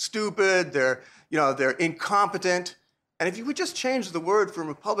 they're stupid, they're incompetent. And if you would just change the word from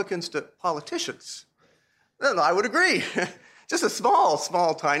Republicans to politicians, then I would agree. Just a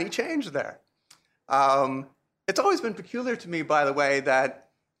small, tiny change there. It's always been peculiar to me, by the way,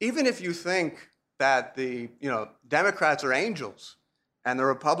 that even if you think that the Democrats are angels and the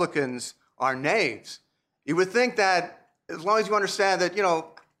Republicans are knaves, you would think that as long as you understand that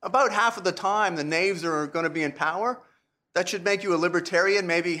about half of the time the knaves are going to be in power, that should make you a libertarian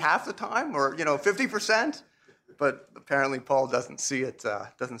maybe half the time, or 50%. But apparently Paul doesn't see it.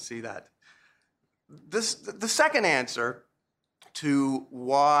 Doesn't see that. The second answer to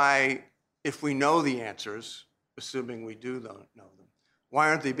why, if we know the answers, assuming we do know them, why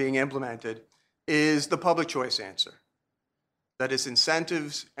aren't they being implemented, is the public choice answer. That is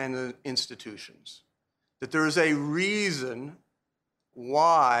incentives and the institutions. That there is a reason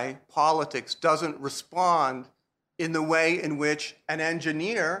why politics doesn't respond in the way in which an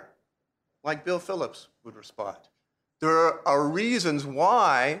engineer like Bill Phillips would respond. There are reasons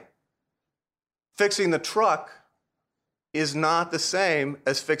why fixing the truck is not the same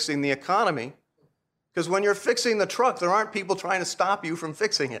as fixing the economy, because when you're fixing the truck, there aren't people trying to stop you from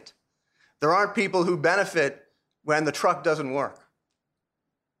fixing it. There aren't people who benefit when the truck doesn't work.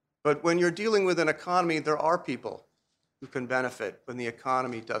 But when you're dealing with an economy, there are people who can benefit when the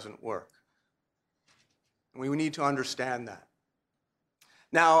economy doesn't work. And we need to understand that.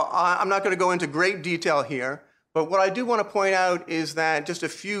 Now, I'm not going to go into great detail here, but what I do want to point out is that just a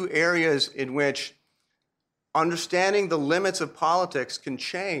few areas in which understanding the limits of politics can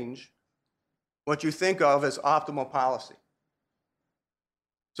change what you think of as optimal policy.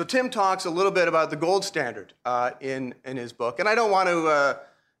 So Tim talks a little bit about the gold standard in his book, and I don't want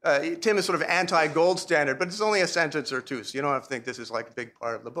to, Tim is sort of anti-gold standard, but it's only a sentence or two, so you don't have to think this is like a big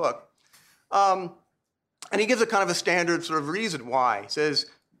part of the book. And he gives a kind of a standard sort of reason why. He says,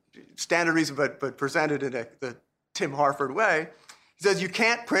 standard reason, but presented in the Tim Harford way. He says, you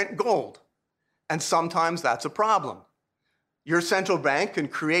can't print gold, and sometimes that's a problem. Your central bank can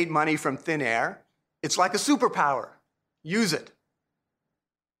create money from thin air. It's like a superpower. Use it.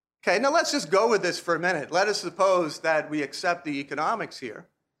 Okay, now let's just go with this for a minute. Let us suppose that we accept the economics here.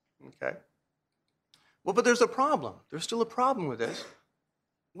 Okay. Well, but there's a problem. There's still a problem with this.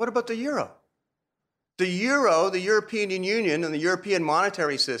 What about the euro? The euro, the European Union, and the European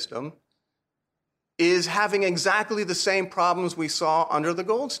monetary system is having exactly the same problems we saw under the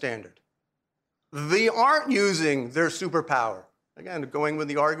gold standard. They aren't using their superpower. Again, going with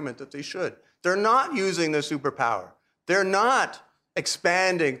the argument that they should. They're not using their superpower. They're not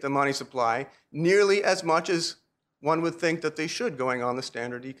expanding the money supply nearly as much as one would think that they should, going on the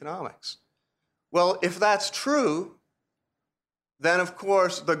standard economics. Well, if that's true, then of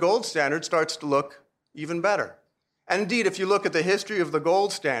course the gold standard starts to look even better. And indeed, if you look at the history of the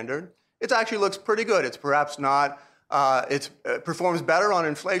gold standard, it actually looks pretty good. It's perhaps not, it performs better on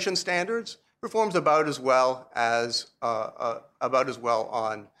inflation standards, performs about as well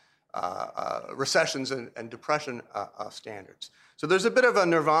on recessions and depression standards. So there's a bit of a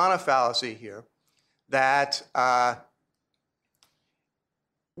nirvana fallacy here that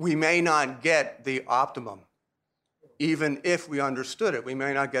we may not get the optimum, even if we understood it. We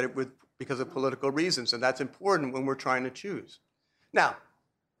may not get it because of political reasons, and that's important when we're trying to choose. Now,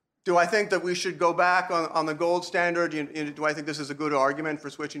 do I think that we should go back on the gold standard? Do I think this is a good argument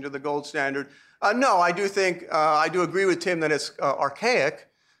for switching to the gold standard? No, I do agree with Tim that it's archaic.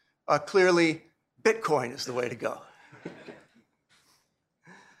 Clearly, Bitcoin is the way to go.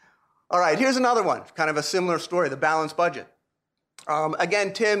 All right, here's another one, kind of a similar story, the balanced budget.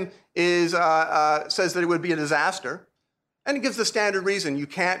 Again, Tim says that it would be a disaster, and he gives the standard reason: you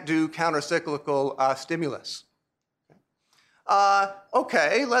can't do counter-cyclical stimulus.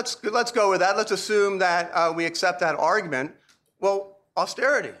 Okay, let's go with that. Let's assume that we accept that argument. Well,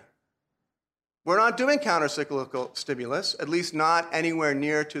 austerity. We're not doing counter-cyclical stimulus, at least not anywhere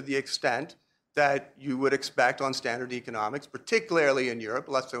near to the extent that you would expect on standard economics, particularly in Europe,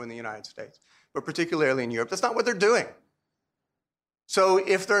 less so in the United States, but particularly in Europe. That's not what they're doing. So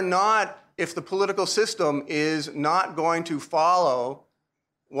if the political system is not going to follow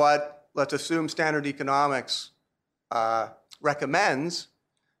what, let's assume, standard economics recommends,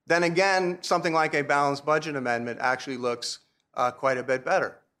 then again, something like a balanced budget amendment actually looks quite a bit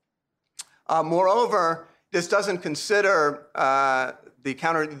better. Moreover, this doesn't consider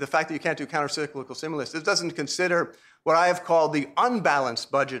the fact that you can't do counter-cyclical stimulus. This doesn't consider what I have called the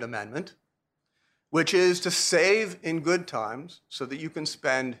unbalanced budget amendment, which is to save in good times so that you can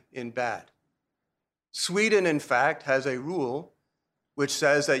spend in bad. Sweden, in fact, has a rule which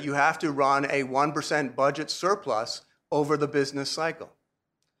says that you have to run a 1% budget surplus over the business cycle.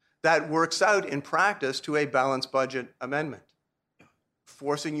 That works out in practice to a balanced budget amendment,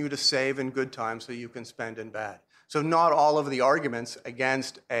 forcing you to save in good times so you can spend in bad. So not all of the arguments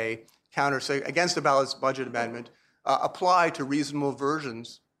against a against a balanced budget amendment apply to reasonable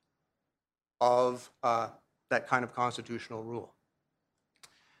versions of that kind of constitutional rule.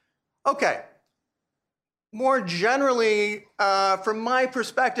 Okay. More generally, from my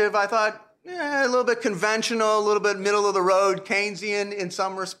perspective, I thought a little bit conventional, a little bit middle of the road, Keynesian in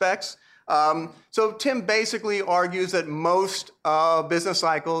some respects. So Tim basically argues that most business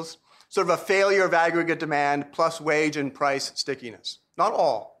cycles, sort of a failure of aggregate demand plus wage and price stickiness. Not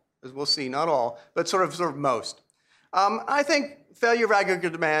all, as we'll see, not all, but sort of most. I think failure of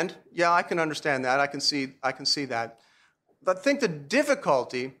aggregate demand, yeah, I can understand that. I can see that. But I think the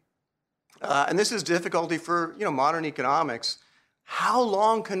difficulty, and this is difficulty for modern economics, how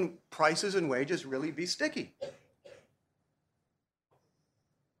long can prices and wages really be sticky?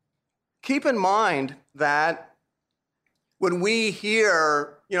 Keep in mind that when we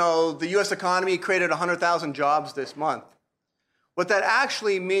hear, the U.S. economy created 100,000 jobs this month, what that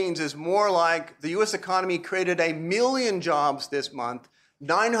actually means is more like the U.S. economy created 1 million jobs this month,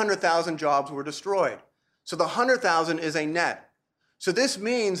 900,000 jobs were destroyed. So the 100,000 is a net. So this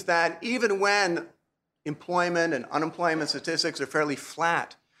means that even when employment and unemployment statistics are fairly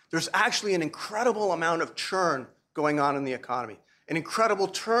flat, there's actually an incredible amount of churn going on in the economy, an incredible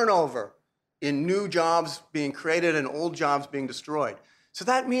turnover in new jobs being created and old jobs being destroyed. So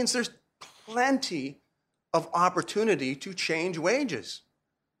that means there's plenty of opportunity to change wages.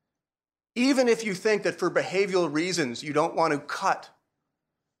 Even if you think that for behavioral reasons you don't want to cut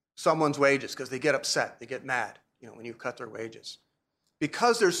someone's wages because they get upset, they get mad, when you cut their wages.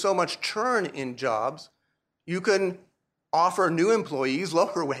 Because there's so much churn in jobs, you can offer new employees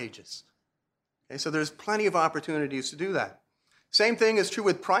lower wages. Okay, so there's plenty of opportunities to do that. Same thing is true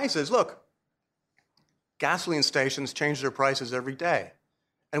with prices. Look, gasoline stations change their prices every day.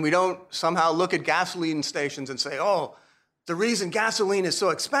 And we don't somehow look at gasoline stations and say, oh, the reason gasoline is so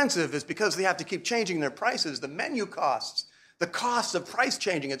expensive is because they have to keep changing their prices, the menu costs, the cost of price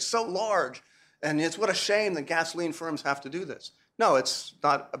changing, it's so large. And it's what a shame that gasoline firms have to do this. No, it's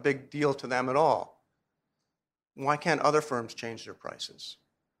not a big deal to them at all. Why can't other firms change their prices?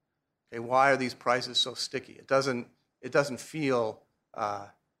 Okay, why are these prices so sticky? It doesn't feel,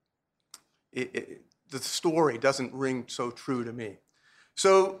 the story doesn't ring so true to me.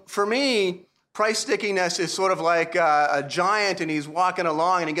 So for me, price stickiness is sort of like a giant, and he's walking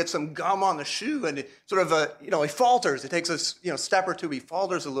along and he gets some gum on the shoe, and he falters. It takes a step or two. He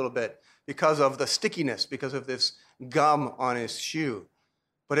falters a little bit because of the stickiness, because of this gum on his shoe.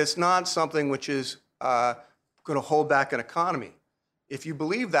 But it's not something which is going to hold back an economy. If you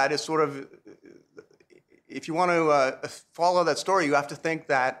believe that, it's sort of, if you want to follow that story, you have to think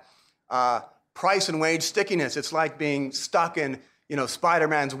that price and wage stickiness, it's like being stuck in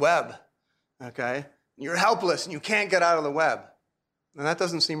Spider-Man's web, okay? You're helpless and you can't get out of the web. And that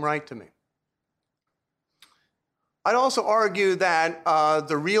doesn't seem right to me. I'd also argue that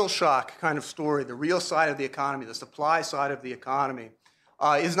the real shock kind of story, the real side of the economy, the supply side of the economy,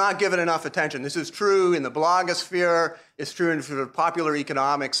 is not given enough attention. This is true in the blogosphere. It's true in sort of popular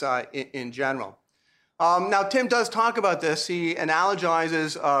economics in general. Now, Tim does talk about this. He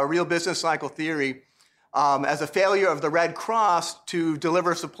analogizes real business cycle theory as a failure of the Red Cross to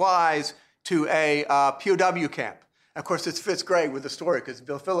deliver supplies to a POW camp. Of course, this fits great with the story because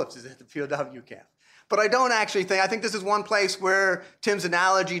Bill Phillips is at the POW camp. But I don't actually think, I think this is one place where Tim's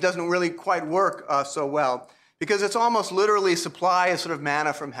analogy doesn't really quite work so well, because it's almost literally supply is sort of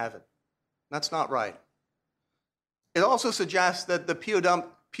manna from heaven. That's not right. It also suggests that the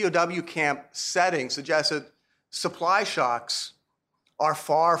POW camp setting suggests that supply shocks are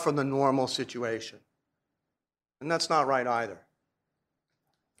far from the normal situation. And that's not right either.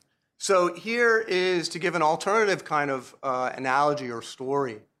 So here is, to give an alternative kind of analogy or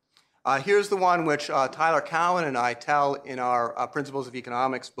story, here's the one which Tyler Cowen and I tell in our Principles of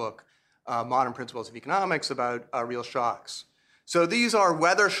Economics book, Modern Principles of Economics, about real shocks. So these are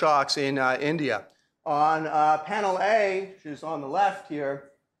weather shocks in India. On panel A, which is on the left here,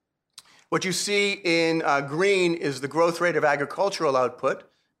 what you see in green is the growth rate of agricultural output,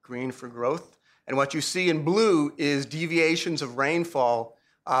 green for growth. And what you see in blue is deviations of rainfall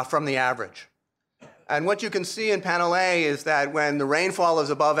from the average. And what you can see in panel A is that when the rainfall is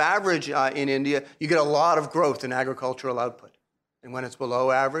above average in India, you get a lot of growth in agricultural output. And when it's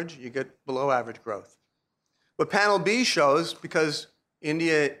below average, you get below average growth. What panel B shows, because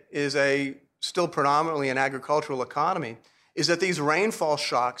India is still predominantly an agricultural economy, is that these rainfall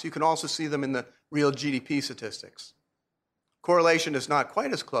shocks, you can also see them in the real GDP statistics. Correlation is not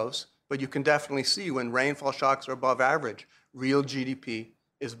quite as close, but you can definitely see when rainfall shocks are above average, real GDP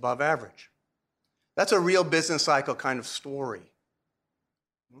is above average. That's a real business cycle kind of story.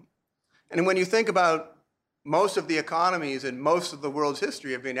 And when you think about most of the economies in most of the world's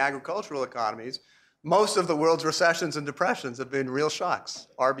history have been agricultural economies, most of the world's recessions and depressions have been real shocks,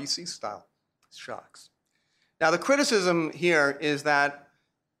 RBC-style shocks. Now, the criticism here is that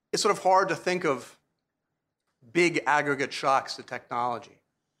it's sort of hard to think of big aggregate shocks to technology.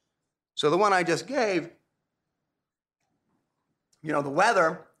 So the one I just gave, the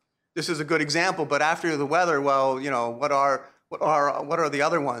weather, this is a good example, but after the weather, well, what are the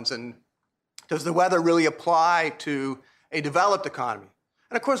other ones? And does the weather really apply to a developed economy?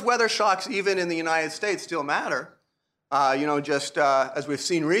 And of course, weather shocks, even in the United States, still matter. As we've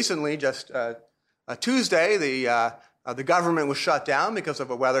seen recently, Tuesday, the government was shut down because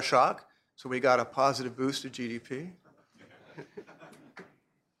of a weather shock. So we got a positive boost to GDP.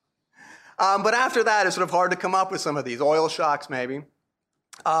 But after that, it's sort of hard to come up with some of these. Oil shocks, maybe.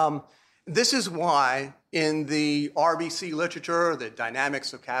 This is why in the RBC literature, the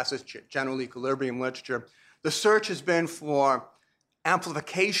dynamics, stochastics, general equilibrium literature, the search has been for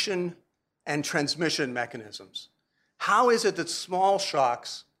amplification and transmission mechanisms. How is it that small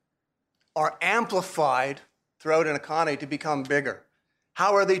shocks are amplified throughout an economy to become bigger?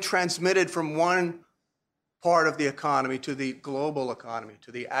 How are they transmitted from one part of the economy to the global economy,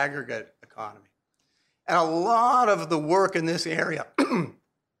 to the aggregate economy? And a lot of the work in this area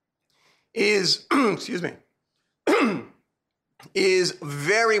is, is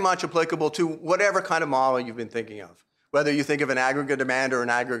very much applicable to whatever kind of model you've been thinking of, whether you think of an aggregate demand or an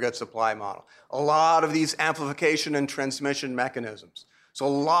aggregate supply model. A lot of these amplification and transmission mechanisms. So a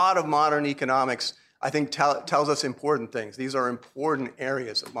lot of modern economics, I think, tells us important things. These are important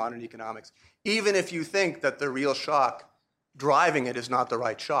areas of modern economics, even if you think that the real shock driving it is not the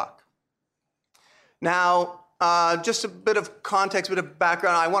right shock. Now, just a bit of context, a bit of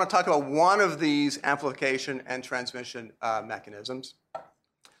background. I want to talk about one of these amplification and transmission mechanisms,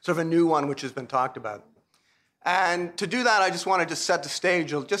 sort of a new one which has been talked about. And to do that, I just wanted to set the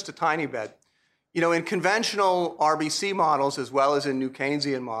stage just a tiny bit. In conventional RBC models, as well as in new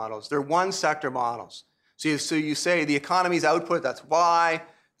Keynesian models, they're one-sector models. So you say the economy's output, that's Y,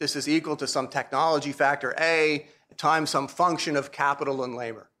 this is equal to some technology factor A, times some function of capital and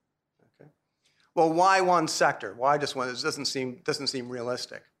labor. Okay? Well, why one sector? Why just one? This doesn't seem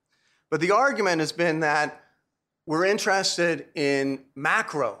realistic. But the argument has been that we're interested in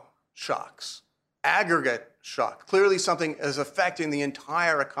macro shocks, aggregate shock. Clearly something is affecting the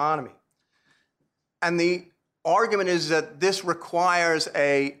entire economy. And the argument is that this requires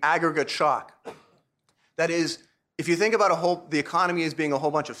an aggregate shock. That is, if you think about the economy as being a whole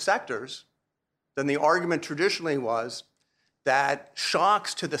bunch of sectors, then the argument traditionally was that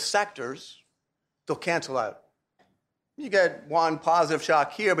shocks to the sectors, they'll cancel out. You get one positive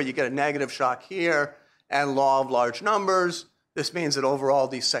shock here, but you get a negative shock here, and law of large numbers. This means that overall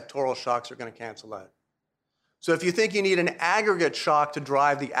these sectoral shocks are going to cancel out. So if you think you need an aggregate shock to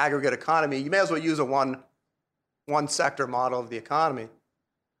drive the aggregate economy, you may as well use a one-sector model of the economy,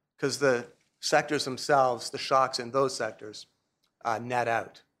 because the sectors themselves, the shocks in those sectors, net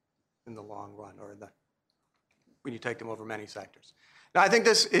out in the long run, or when you take them over many sectors. Now, I think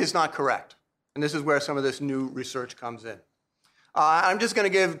this is not correct, and this is where some of this new research comes in. I'm just going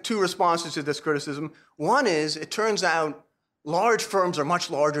to give two responses to this criticism. One is, it turns out large firms are much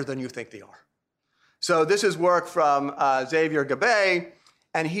larger than you think they are. So this is work from Xavier Gabay,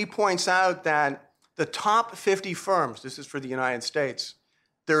 and he points out that the top 50 firms, this is for the United States,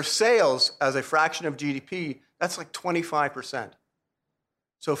 their sales as a fraction of GDP, that's like 25%.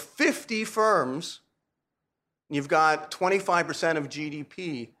 So 50 firms, you've got 25% of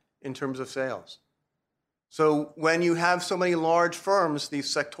GDP in terms of sales. So when you have so many large firms, these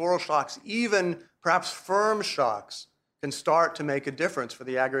sectoral shocks, even perhaps firm shocks, can start to make a difference for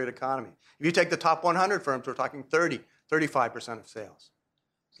the aggregate economy. If you take the top 100 firms, we're talking 35% of sales.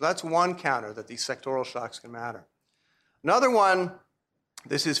 So that's one counter, that these sectoral shocks can matter. Another one,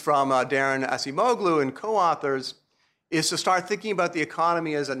 this is from Darren Acemoglu and co-authors, is to start thinking about the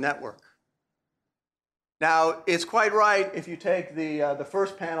economy as a network. Now, it's quite right if you take the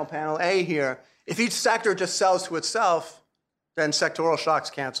first panel, panel A here, if each sector just sells to itself, then sectoral shocks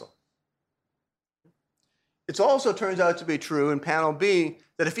cancel. It also turns out to be true in panel B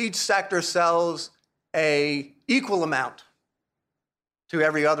that if each sector sells an equal amount to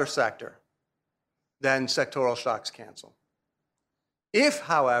every other sector, then sectoral shocks cancel. If,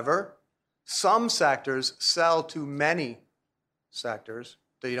 however, some sectors sell to many sectors,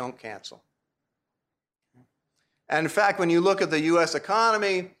 they don't cancel. And in fact, when you look at the US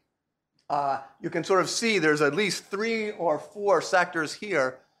economy, you can sort of see there's at least 3 or 4 sectors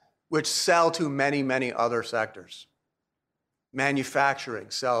here which sell to many, many other sectors. Manufacturing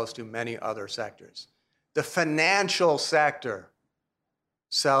sells to many other sectors. The financial sector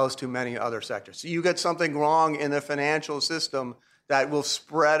sells to many other sectors. So you get something wrong in the financial system that will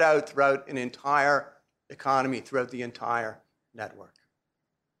spread out throughout an entire economy, throughout the entire network.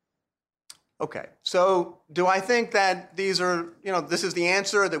 Okay, so do I think that these are, this is the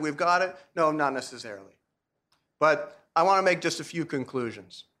answer, that we've got it? No, not necessarily. But I want to make just a few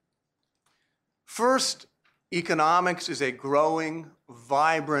conclusions. First, economics is a growing,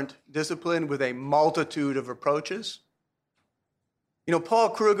 vibrant discipline with a multitude of approaches.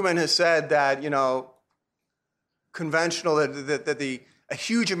 Paul Krugman has said that, a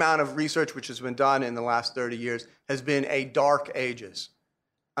huge amount of research which has been done in the last 30 years has been a dark ages.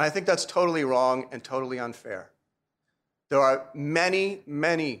 And I think that's totally wrong and totally unfair. There are many,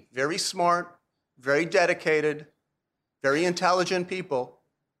 many very smart, very dedicated, very intelligent people,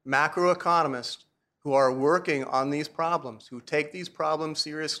 macroeconomists, who are working on these problems, who take these problems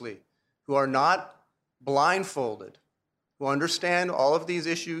seriously, who are not blindfolded, who understand all of these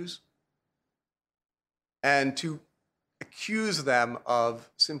issues, and to accuse them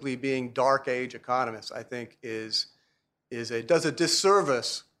of simply being dark age economists, I think does a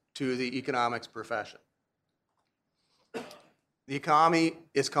disservice to the economics profession. The economy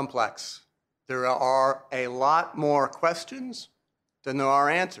is complex. There are a lot more questions than there are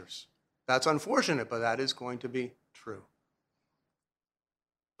answers. That's unfortunate, but that is going to be true.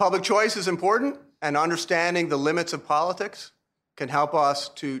 Public choice is important, and understanding the limits of politics can help us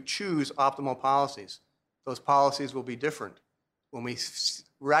to choose optimal policies. Those policies will be different when we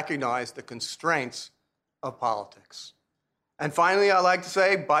recognize the constraints of politics. And finally, I'd like to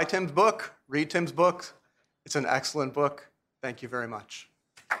say, buy Tim's book, read Tim's book. It's an excellent book. Thank you very much.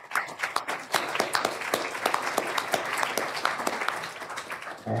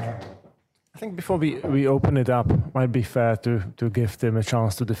 I think before we open it up, it might be fair to give Tim a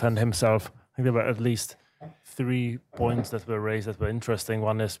chance to defend himself. I think there were at least 3 points that were raised that were interesting.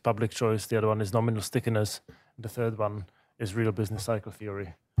 One is public choice, the other one is nominal stickiness, and the third one is real business cycle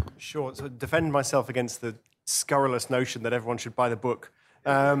theory. Sure. So defend myself against the scurrilous notion that everyone should buy the book.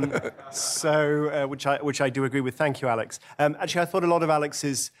 Which I do agree with. Thank you, Alex. Actually, I thought a lot of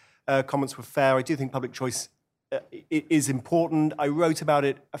Alex's comments were fair. I do think public choice is important. I wrote about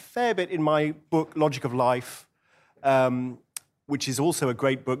it a fair bit in my book, Logic of Life, which is also a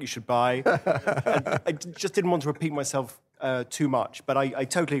great book you should buy. I just didn't want to repeat myself too much, but I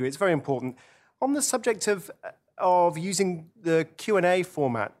totally agree. It's very important. On the subject of using the Q&A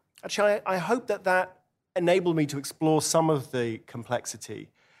format, actually, I hope that enabled me to explore some of the complexity.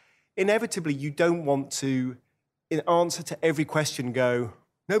 Inevitably, you don't want to, in answer to every question, go,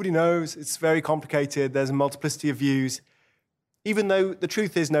 nobody knows, it's very complicated, there's a multiplicity of views. Even though the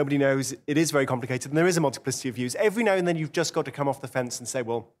truth is nobody knows, it is very complicated, and there is a multiplicity of views. Every now and then you've just got to come off the fence and say,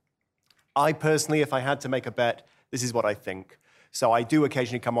 well, I personally, if I had to make a bet, this is what I think. So I do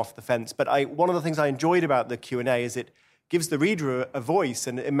occasionally come off the fence. But one of the things I enjoyed about the Q&A is it gives the reader a voice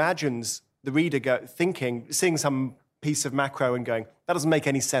and imagines the reader seeing some piece of macro and going, that doesn't make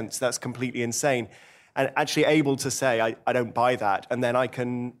any sense, that's completely insane. And actually able to say, I don't buy that. And then I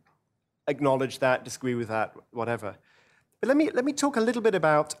can acknowledge that, disagree with that, whatever. But let me talk a little bit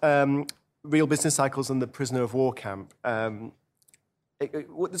about real business cycles and the prisoner of war camp.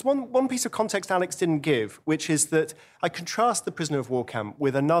 There's one piece of context Alex didn't give, which is that I contrast the prisoner of war camp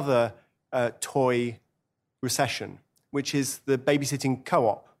with another toy recession, which is the babysitting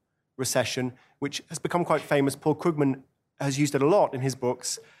co-op recession, which has become quite famous. Paul Krugman has used it a lot in his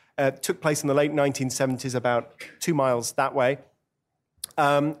books. Took place in the late 1970s, about 2 miles that way.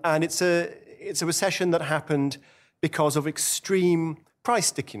 And it's a recession that happened because of extreme price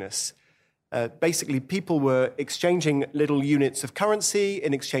stickiness. Basically, people were exchanging little units of currency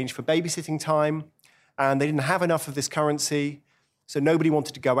in exchange for babysitting time, and they didn't have enough of this currency, so nobody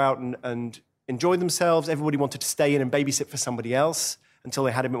wanted to go out and enjoy themselves. Everybody wanted to stay in and babysit for somebody else until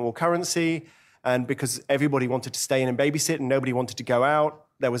they had a bit more currency, and because everybody wanted to stay in and babysit and nobody wanted to go out,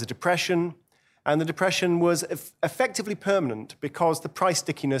 there was a depression, and the depression was effectively permanent because the price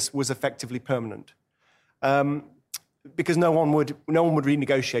stickiness was effectively permanent. Because no one would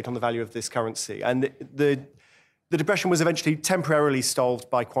renegotiate on the value of this currency. And the depression was eventually temporarily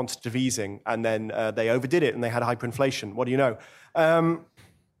solved by quantitative easing, and then they overdid it and they had hyperinflation. What do you know?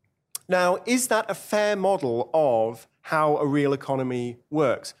 Now, is that a fair model of how a real economy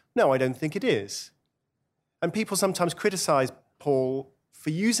works? No, I don't think it is. And people sometimes criticize Paul for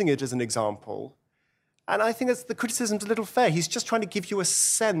using it as an example. And I think the criticism's a little fair. He's just trying to give you a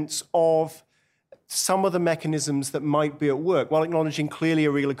sense of some of the mechanisms that might be at work, while acknowledging clearly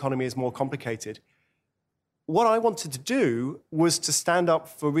a real economy is more complicated. what I wanted to do was to stand up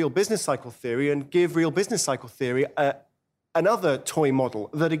for real business cycle theory and give real business cycle theory another toy model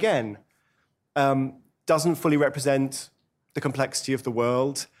that, again, doesn't fully represent the complexity of the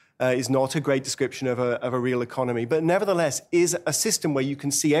world, is not a great description of a real economy, but nevertheless is a system where you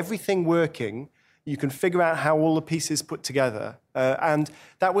can see everything working, you can figure out how all the pieces put together, and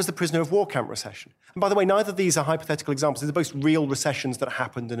that was the prisoner of war camp recession. And by the way, neither of these are hypothetical examples. These are both real recessions that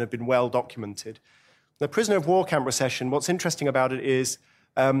happened and have been well documented. The prisoner of war camp recession, what's interesting about it is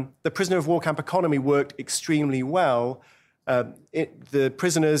the prisoner of war camp economy worked extremely well. The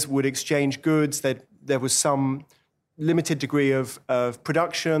prisoners would exchange goods. There was some limited degree of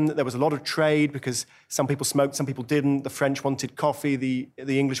production. There was a lot of trade because some people smoked, some people didn't. The French wanted coffee, the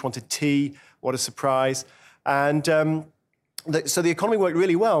English wanted tea. What a surprise. And so the economy worked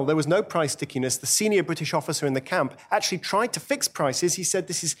really well. There was no price stickiness. The senior British officer in the camp actually tried to fix prices. He said,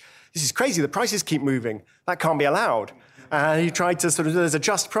 this is crazy. The prices keep moving. That can't be allowed. And he tried to there's a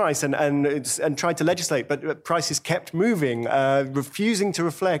just price and tried to legislate, but prices kept moving, refusing to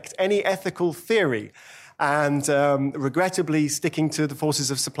reflect any ethical theory and regrettably sticking to the forces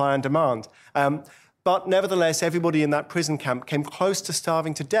of supply and demand. But nevertheless, everybody in that prison camp came close to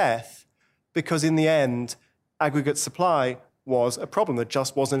starving to death because in the end, aggregate supply was a problem. There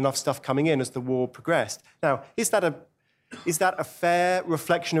just wasn't enough stuff coming in as the war progressed. Now, is that a fair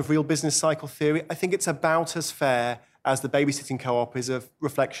reflection of real business cycle theory? I think it's about as fair as the babysitting co-op is a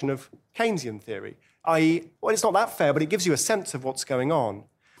reflection of Keynesian theory. I.e., well, it's not that fair, but it gives you a sense of what's going on.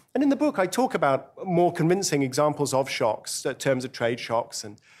 And in the book, I talk about more convincing examples of shocks, in terms of trade shocks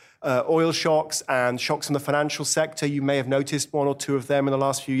and oil shocks and shocks in the financial sector. You may have noticed one or two of them in the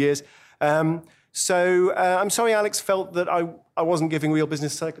last few years. So I'm sorry Alex felt that I wasn't giving real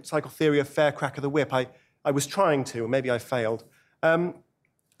business cycle theory a fair crack of the whip. I was trying to, or maybe I failed. And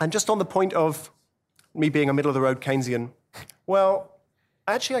just on the point of me being a middle-of-the-road Keynesian, well,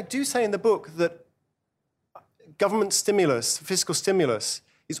 actually I do say in the book that government stimulus, fiscal stimulus,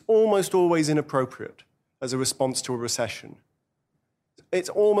 is almost always inappropriate as a response to a recession. It's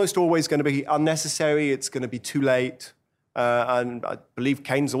almost always going to be unnecessary, it's going to be too late, and I believe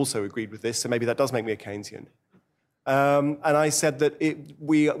Keynes also agreed with this, so maybe that does make me a Keynesian. And I said that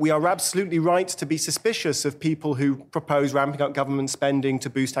we are absolutely right to be suspicious of people who propose ramping up government spending to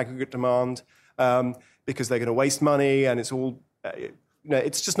boost aggregate demand because they're going to waste money, and it's all,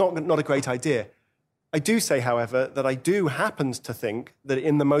 it's just not a great idea. I do say, however, that I do happen to think that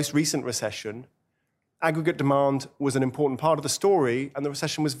in the most recent recession, aggregate demand was an important part of the story, and the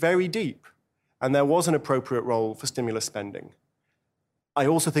recession was very deep, and there was an appropriate role for stimulus spending. I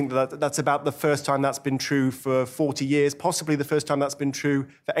also think that that's about the first time that's been true for 40 years, possibly the first time that's been true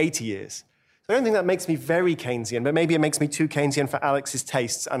for 80 years. So I don't think that makes me very Keynesian, but maybe it makes me too Keynesian for Alex's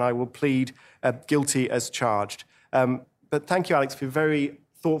tastes, and I will plead guilty as charged. But thank you, Alex, for your very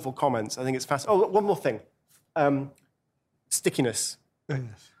thoughtful comments. I think it's fascinating. Oh, one more thing. Stickiness.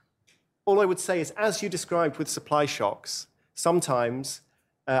 Goodness. All I would say is, as you described with supply shocks, sometimes,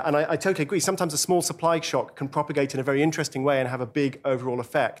 and I totally agree, sometimes a small supply shock can propagate in a very interesting way and have a big overall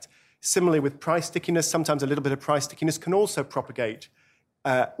effect. Similarly, with price stickiness, sometimes a little bit of price stickiness can also propagate.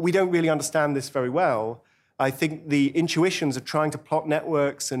 We don't really understand this very well. I think the intuitions of trying to plot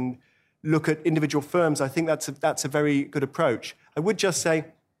networks and look at individual firms, I think that's a very good approach. I would just say,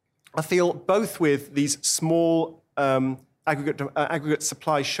 I feel both with these small aggregate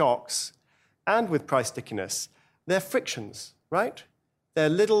supply shocks and with price stickiness, they're frictions, right? They're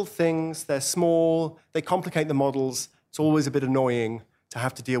little things, they're small, they complicate the models. It's always a bit annoying to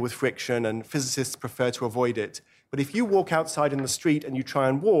have to deal with friction, and physicists prefer to avoid it. But if you walk outside in the street and you try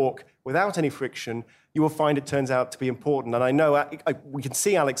and walk without any friction, you will find it turns out to be important. And I know we can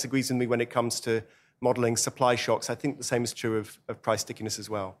see Alex agrees with me when it comes to modeling supply shocks. I think the same is true of price stickiness as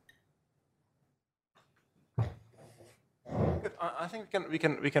well. Good. I think we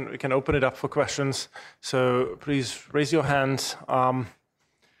can open it up for questions. So please raise your hand.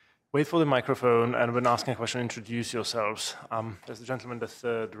 Wait for the microphone, and when asking a question, introduce yourselves. There's the gentleman in the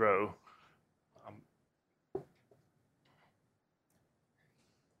third row.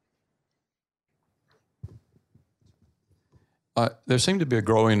 There seem to be a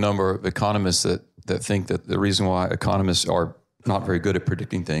growing number of economists that think that the reason why economists are not very good at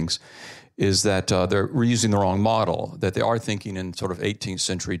predicting things is that they're using the wrong model, that they are thinking in sort of 18th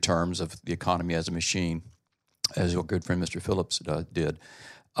century terms of the economy as a machine, as your good friend Mr. Phillips did.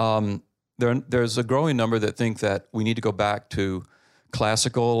 There's a growing number that think that we need to go back to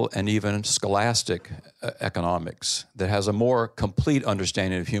classical and even scholastic economics that has a more complete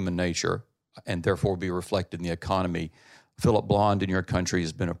understanding of human nature and therefore be reflected in the economy Philip Blond in your country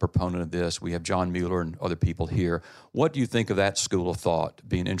has been a proponent of this. We have John Mueller and other people here. What do you think of that school of thought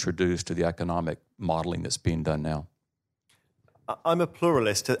being introduced to the economic modeling that's being done now? I'm a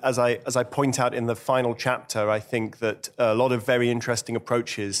pluralist. As I point out in the final chapter, I think that a lot of very interesting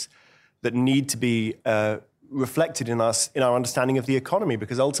approaches that need to be reflected in our understanding of the economy,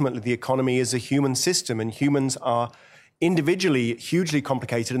 because ultimately the economy is a human system, and humans are individually hugely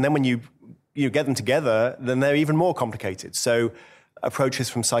complicated, and then when you get them together, then they're even more complicated. So approaches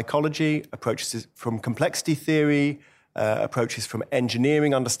from psychology, approaches from complexity theory, approaches from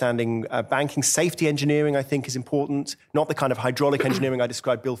engineering, understanding banking, safety engineering, I think is important. Not the kind of hydraulic engineering I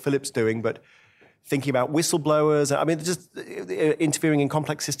described Bill Phillips doing, but thinking about whistleblowers. I mean, just interfering in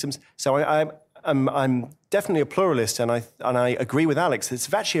complex systems. So I'm definitely a pluralist, and I agree with Alex.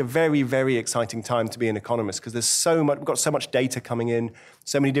 It's actually a very, very exciting time to be an economist, because we've got so much data coming in,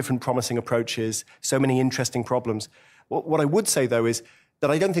 so many different promising approaches, so many interesting problems. What I would say, though, is that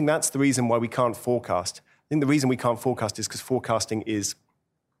I don't think that's the reason why we can't forecast. I think the reason we can't forecast is because forecasting is,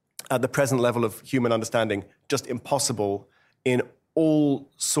 at the present level of human understanding, just impossible in all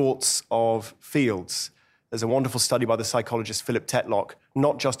sorts of fields. There's a wonderful study by the psychologist Philip Tetlock,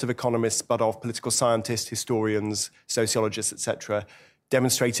 not just of economists, but of political scientists, historians, sociologists, etc.,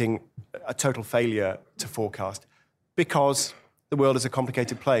 demonstrating a total failure to forecast because the world is a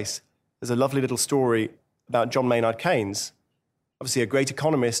complicated place. There's a lovely little story about John Maynard Keynes, obviously a great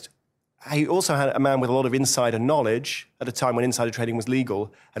economist. He also had a man with a lot of insider knowledge at a time when insider trading was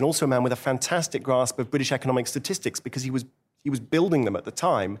legal, and also a man with a fantastic grasp of British economic statistics because he was building them at the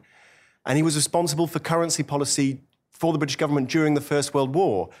time. And he was responsible for currency policy for the British government during the First World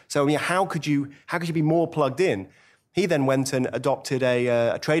War. So, I mean, how could you be more plugged in? He then went and adopted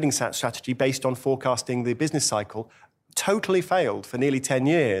a trading strategy based on forecasting the business cycle, totally failed for nearly 10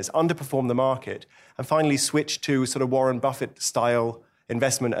 years, underperformed the market, and finally switched to sort of Warren Buffett-style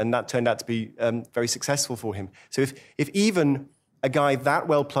investment, and that turned out to be very successful for him. So if even a guy that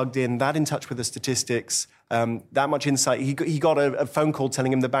well plugged in, that in touch with the statistics, that much insight, he got a phone call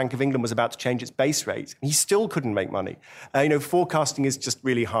telling him the Bank of England was about to change its base rate. He still couldn't make money. Forecasting is just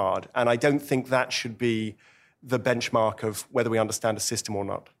really hard, and I don't think that should be the benchmark of whether we understand a system or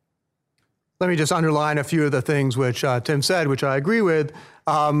not. Let me just underline a few of the things which Tim said, which I agree with.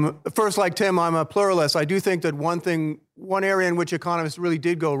 First, like Tim, I'm a pluralist. I do think that one area in which economists really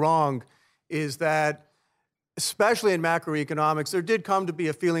did go wrong is that, especially in macroeconomics, there did come to be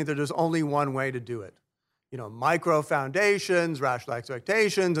a feeling that there's only one way to do it. Micro foundations, rational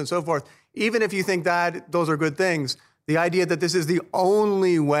expectations, and so forth. Even if you think that those are good things, the idea that this is the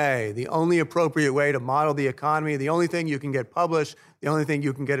only way, the only appropriate way to model the economy, the only thing you can get published, the only thing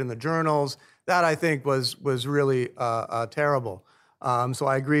you can get in the journals, that I think was really terrible. So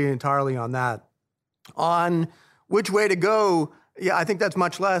I agree entirely on that. On which way to go, yeah, I think that's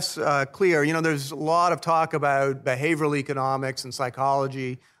much less clear. There's a lot of talk about behavioral economics and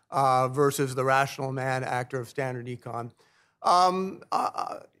psychology versus the rational man actor of standard econ.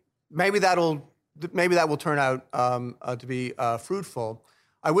 Maybe that will turn out to be fruitful.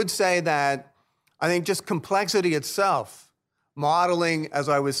 I would say that I think just complexity itself, modeling, as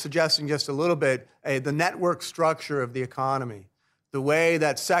I was suggesting just a little bit, the network structure of the economy, the way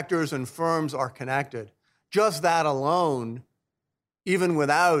that sectors and firms are connected, just that alone, even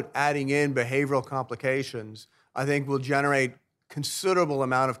without adding in behavioral complications, I think will generate considerable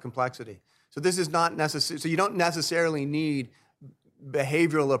amount of complexity. So this is not necessary. So you don't necessarily need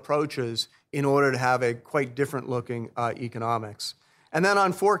behavioral approaches in order to have a quite different looking economics. And then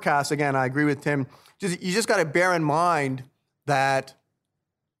on forecasts, again, I agree with Tim. You just got to bear in mind that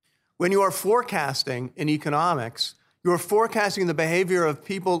when you are forecasting in economics, you're forecasting the behavior of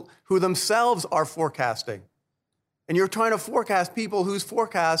people who themselves are forecasting. And you're trying to forecast people whose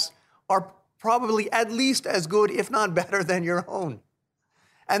forecasts are probably at least as good, if not better, than your own.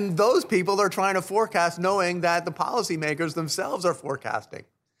 And those people are trying to forecast knowing that the policymakers themselves are forecasting.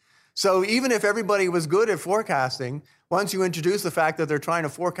 So even if everybody was good at forecasting, once you introduce the fact that they're trying to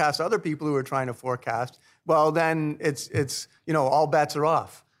forecast other people who are trying to forecast, well, then it's all bets are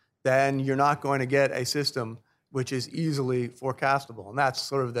off. Then you're not going to get a system which is easily forecastable. And that's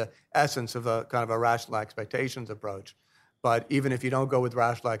sort of the essence of a kind of a rational expectations approach. But even if you don't go with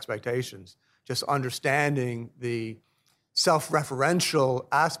rational expectations, just understanding the self-referential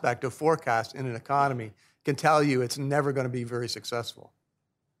aspect of forecast in an economy can tell you it's never going to be very successful.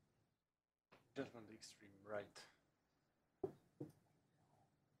 Just on the extreme right.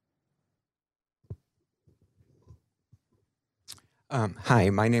 Hi,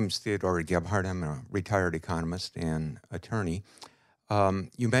 my name is Theodore Gebhardt. I'm a retired economist and attorney.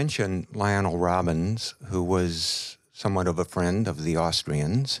 You mentioned Lionel Robbins, who was somewhat of a friend of the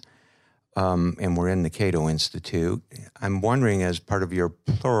Austrians, and we're in the Cato Institute. I'm wondering, as part of your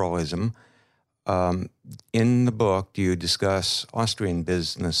pluralism, in the book, do you discuss Austrian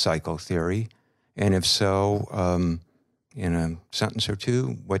business cycle theory? And if so, in a sentence or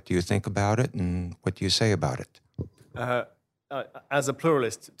two, what do you think about it and what do you say about it? As a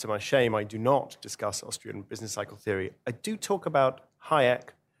pluralist, to my shame, I do not discuss Austrian business cycle theory. I do talk about Hayek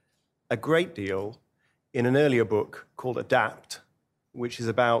a great deal in an earlier book called Adapt, which is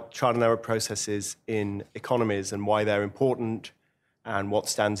about trial and error processes in economies and why they're important and what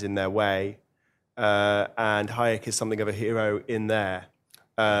stands in their way. And Hayek is something of a hero in there.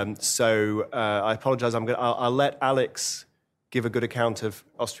 So I apologize. I'll let Alex give a good account of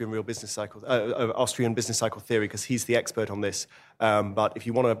Austrian business cycle theory, because he's the expert on this. But if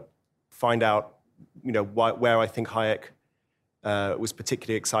you want to find out, where I think Hayek was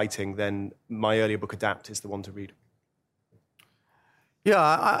particularly exciting, then my earlier book, Adapt, is the one to read.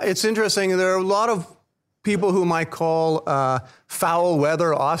 Yeah, it's interesting. There are a lot of people who might call foul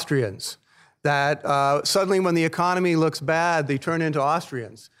weather Austrians, that suddenly when the economy looks bad, they turn into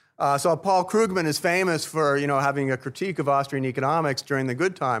Austrians. So Paul Krugman is famous for, having a critique of Austrian economics during the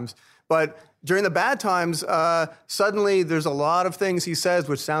good times. But during the bad times, suddenly there's a lot of things he says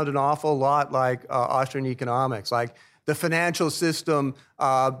which sound an awful lot like Austrian economics, like the financial system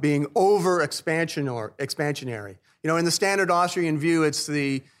being expansionary. In the standard Austrian view,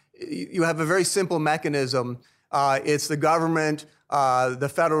 you have a very simple mechanism. It's the government,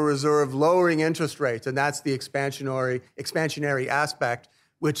 the Federal Reserve lowering interest rates, and that's the expansionary aspect,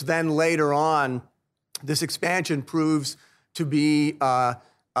 which then later on, this expansion proves to be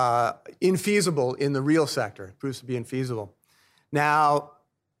infeasible in the real sector. It proves to be infeasible. Now,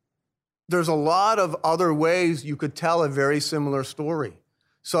 there's a lot of other ways you could tell a very similar story,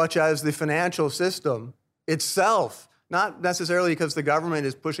 such as the financial system itself, not necessarily because the government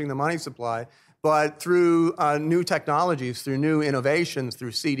is pushing the money supply, but through new technologies, through new innovations,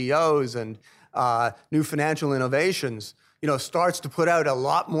 through CDOs and new financial innovations, starts to put out a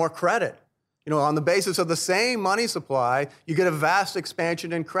lot more credit. On the basis of the same money supply, you get a vast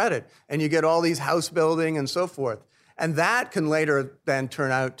expansion in credit, and you get all these house building and so forth. And that can later then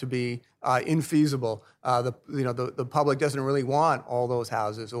turn out to be infeasible. The public doesn't really want all those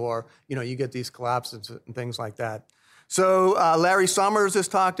houses, or you get these collapses and things like that. So Larry Summers has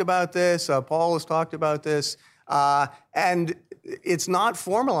talked about this. Paul has talked about this, and it's not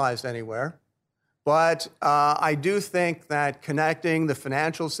formalized anywhere. But I do think that connecting the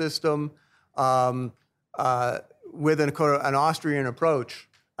financial system with an Austrian approach,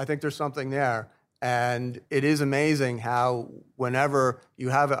 I think there's something there. And it is amazing how whenever you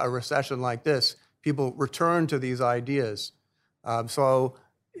have a recession like this, people return to these ideas. So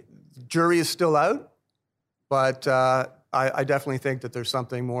jury is still out, but I definitely think that there's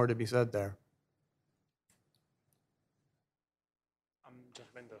something more to be said there.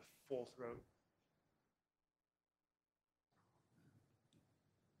 Gentlemen, the fourth row.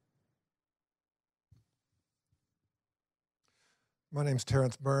 My name's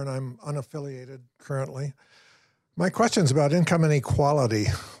Terrence Byrne. I'm unaffiliated currently. My question's about income inequality.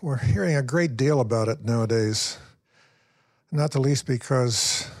 We're hearing a great deal about it nowadays, not the least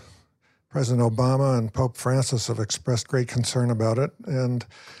because President Obama and Pope Francis have expressed great concern about it, and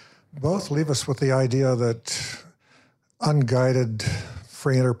both leave us with the idea that unguided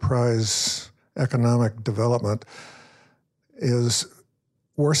free enterprise economic development is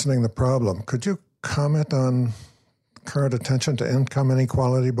worsening the problem. Could you comment on current attention to income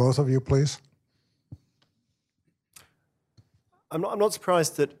inequality, both of you, please? I'm not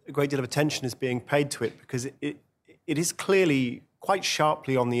surprised that a great deal of attention is being paid to it, because it is clearly quite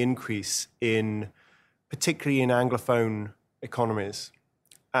sharply on the increase particularly in Anglophone economies,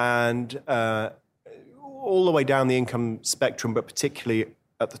 and all the way down the income spectrum, but particularly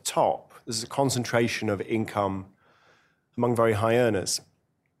at the top. There's a concentration of income among very high earners.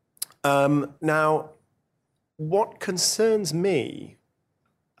 Now, what concerns me,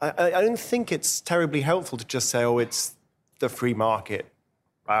 I don't think it's terribly helpful to just say, it's the free market.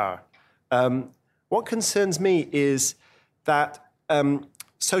 What concerns me is that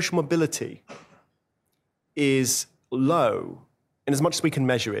social mobility is low, and as much as we can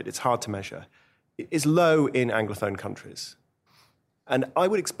measure it, it's hard to measure, it is low in Anglophone countries. And I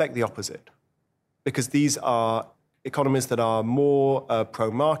would expect the opposite, because these are economies that are more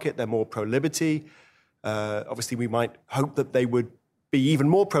pro-market, they're more pro-liberty. Obviously, we might hope that they would be even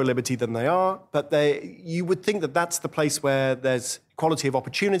more pro-liberty than they are, but you would think that that's the place where there's equality of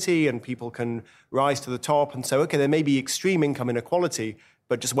opportunity and people can rise to the top. And so, okay, there may be extreme income inequality,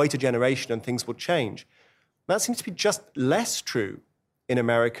 but just wait a generation and things will change. That seems to be just less true in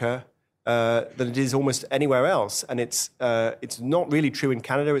America than it is almost anywhere else. And it's not really true in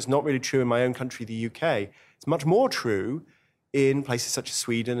Canada. It's not really true in my own country, the UK. It's much more true in places such as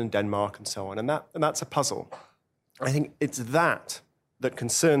Sweden and Denmark and so on. And that's a puzzle. I think it's that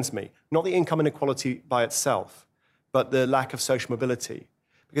concerns me, not the income inequality by itself, but the lack of social mobility.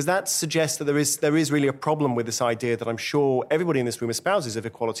 Because that suggests that there is really a problem with this idea that I'm sure everybody in this room espouses of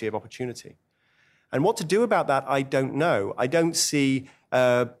equality of opportunity. And what to do about that, I don't know. I don't see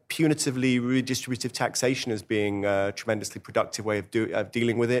punitively redistributive taxation as being a tremendously productive way of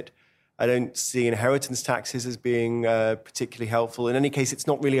dealing with it. I don't see inheritance taxes as being particularly helpful. In any case, it's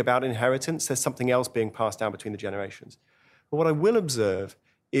not really about inheritance. There's something else being passed down between the generations. But what I will observe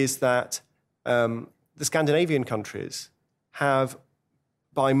is that the Scandinavian countries have,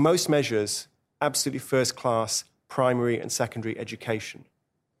 by most measures, absolutely first-class primary and secondary education.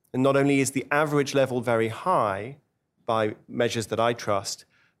 And not only is the average level very high, by measures that I trust,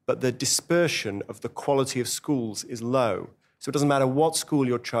 but the dispersion of the quality of schools is low. So it doesn't matter what school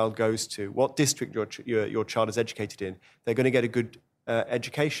your child goes to, what district your child is educated in, they're going to get a good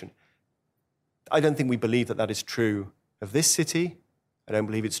education. I don't think we believe that is true of this city. I don't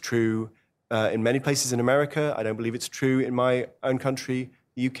believe it's true in many places in America. I don't believe it's true in my own country,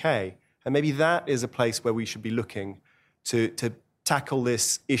 the UK. And maybe that is a place where we should be looking to tackle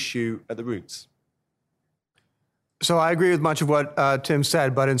this issue at the roots. So I agree with much of what Tim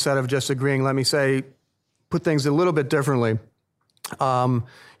said, but instead of just agreeing, let me put things a little bit differently.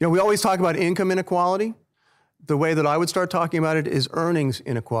 We always talk about income inequality. The way that I would start talking about it is earnings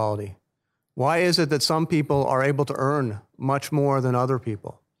inequality. Why is it that some people are able to earn much more than other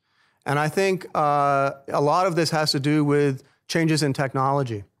people? And I think a lot of this has to do with changes in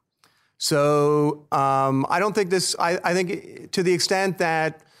technology. So I don't think I think to the extent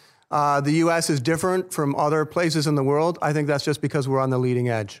that the U.S. is different from other places in the world, I think that's just because we're on the leading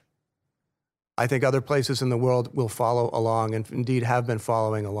edge. I think other places in the world will follow along and indeed have been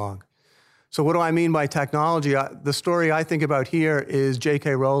following along. So what do I mean by technology? The story I think about here is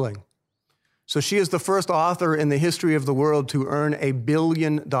J.K. Rowling. So she is the first author in the history of the world to earn $1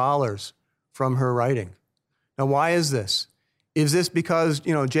 billion from her writing. Now, why is this? Is this because,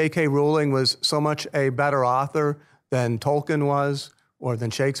 J.K. Rowling was so much a better author than Tolkien was or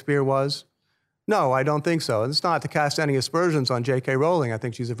than Shakespeare was? No, I don't think so. And it's not to cast any aspersions on J.K. Rowling. I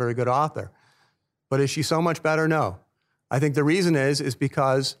think she's a very good author. But is she so much better? No. I think the reason is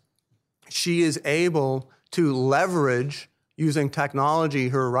because she is able to leverage, using technology,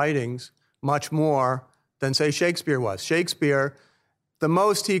 her writings much more than, say, Shakespeare was. Shakespeare, the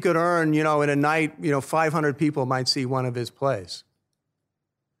most he could earn, in a night, 500 people might see one of his plays.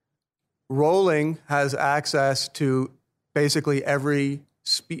 Rowling has access to basically every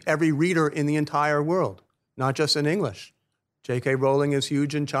reader in the entire world, not just in English. J.K. Rowling is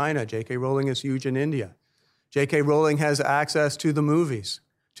huge in China. J.K. Rowling is huge in India. J.K. Rowling has access to the movies,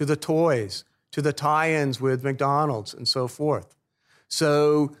 to the toys, to the tie-ins with McDonald's and so forth.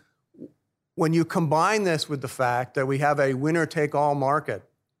 So when you combine this with the fact that we have a winner-take-all market,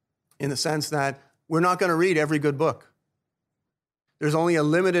 in the sense that we're not going to read every good book. There's only a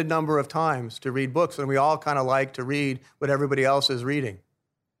limited number of times to read books, and we all kind of like to read what everybody else is reading.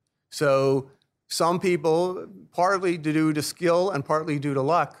 So some people, partly due to skill and partly due to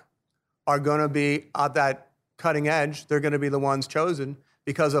luck, are going to be at that cutting edge. They're going to be the ones chosen.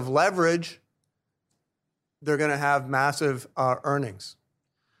 Because of leverage, they're going to have massive earnings.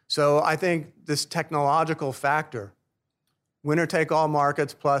 So I think this technological factor, winner-take-all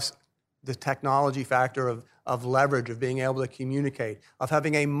markets plus the technology factor of leverage, of being able to communicate, of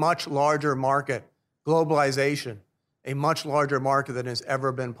having a much larger market, globalization, a much larger market than has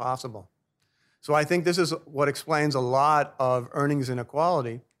ever been possible. So I think this is what explains a lot of earnings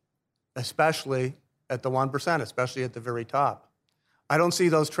inequality, especially at the 1%, especially at the very top. I don't see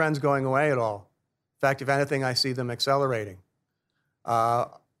those trends going away at all. In fact, if anything, I see them accelerating.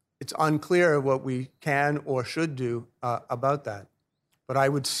 It's unclear what we can or should do about that. But I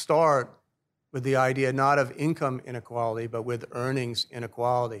would start with the idea not of income inequality, but with earnings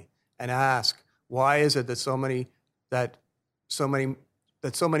inequality, and ask, why is it that so many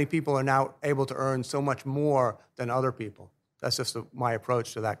people are now able to earn so much more than other people? That's just my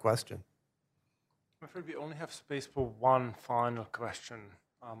approach to that question. I'm afraid we only have space for one final question.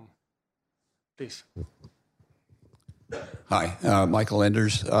 Please. Hi, Michael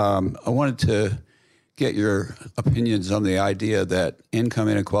Enders. I wanted to get your opinions on the idea that income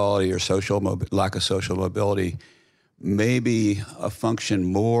inequality or lack of social mobility may be a function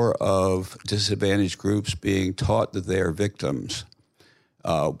more of disadvantaged groups being taught that they are victims.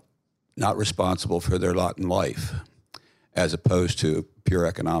 not responsible for their lot in life, as opposed to pure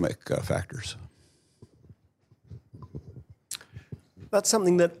economic factors? That's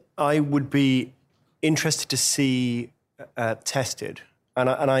something that I would be interested to see tested. And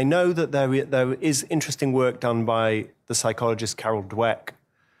I know that there is interesting work done by the psychologist Carol Dweck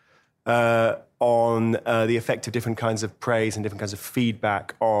on the effect of different kinds of praise and different kinds of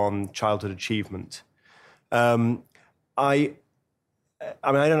feedback on childhood achievement. I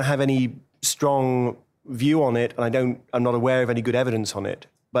don't have any strong view on it, and I'm not aware of any good evidence on it.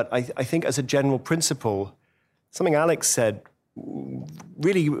 But I think as a general principle, something Alex said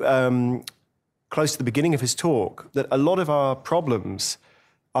really close to the beginning of his talk, that a lot of our problems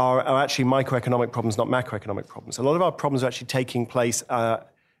are actually microeconomic problems, not macroeconomic problems. A lot of our problems are actually taking place at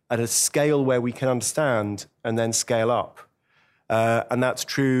a scale where we can understand and then scale up. And that's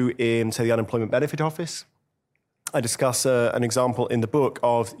true in, say, the Unemployment Benefit Office. I discuss an example in the book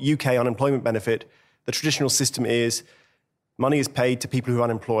of UK unemployment benefit. The traditional system is money is paid to people who are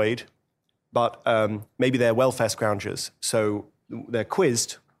unemployed, but maybe they're welfare scroungers. So they're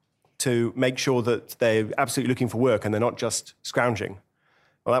quizzed to make sure that they're absolutely looking for work and they're not just scrounging.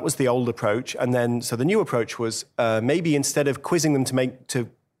 Well, that was the old approach. And then, so the new approach was maybe instead of quizzing them to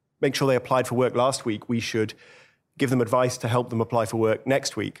make sure they applied for work last week, we should give them advice to help them apply for work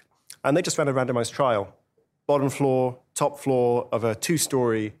next week. And they just ran a randomized trial. Bottom floor, top floor of a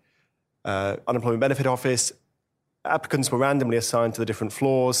 2-story unemployment benefit office. Applicants were randomly assigned to the different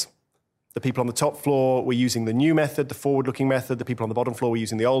floors. The people on the top floor were using the new method, the forward-looking method. The people on the bottom floor were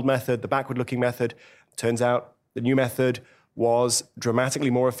using the old method, the backward-looking method. Turns out the new method was dramatically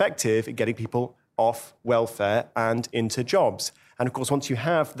more effective at getting people off welfare and into jobs. And of course, once you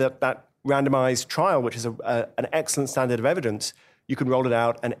have that randomized trial, which is an excellent standard of evidence, you can roll it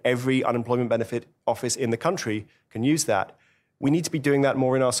out and every unemployment benefit office in the country can use that. We need to be doing that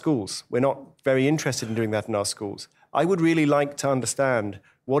more in our schools. We're not very interested in doing that in our schools. I would really like to understand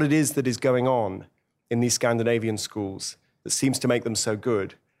what it is that is going on in these Scandinavian schools that seems to make them so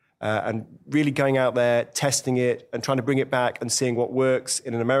good. And really going out there, testing it, and trying to bring it back and seeing what works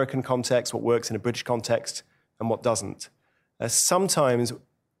in an American context, what works in a British context, and what doesn't. Sometimes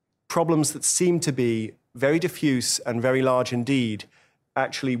problems that seem to be very diffuse and very large indeed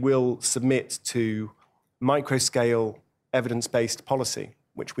actually will submit to micro-scale evidence-based policy,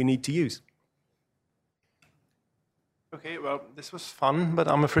 which we need to use. Okay, well, this was fun, but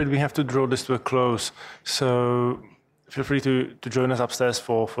I'm afraid we have to draw this to a close. So feel free to join us upstairs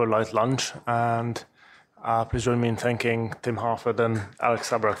for a light lunch, and please join me in thanking Tim Harford and Alex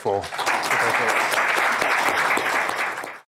Sabrack for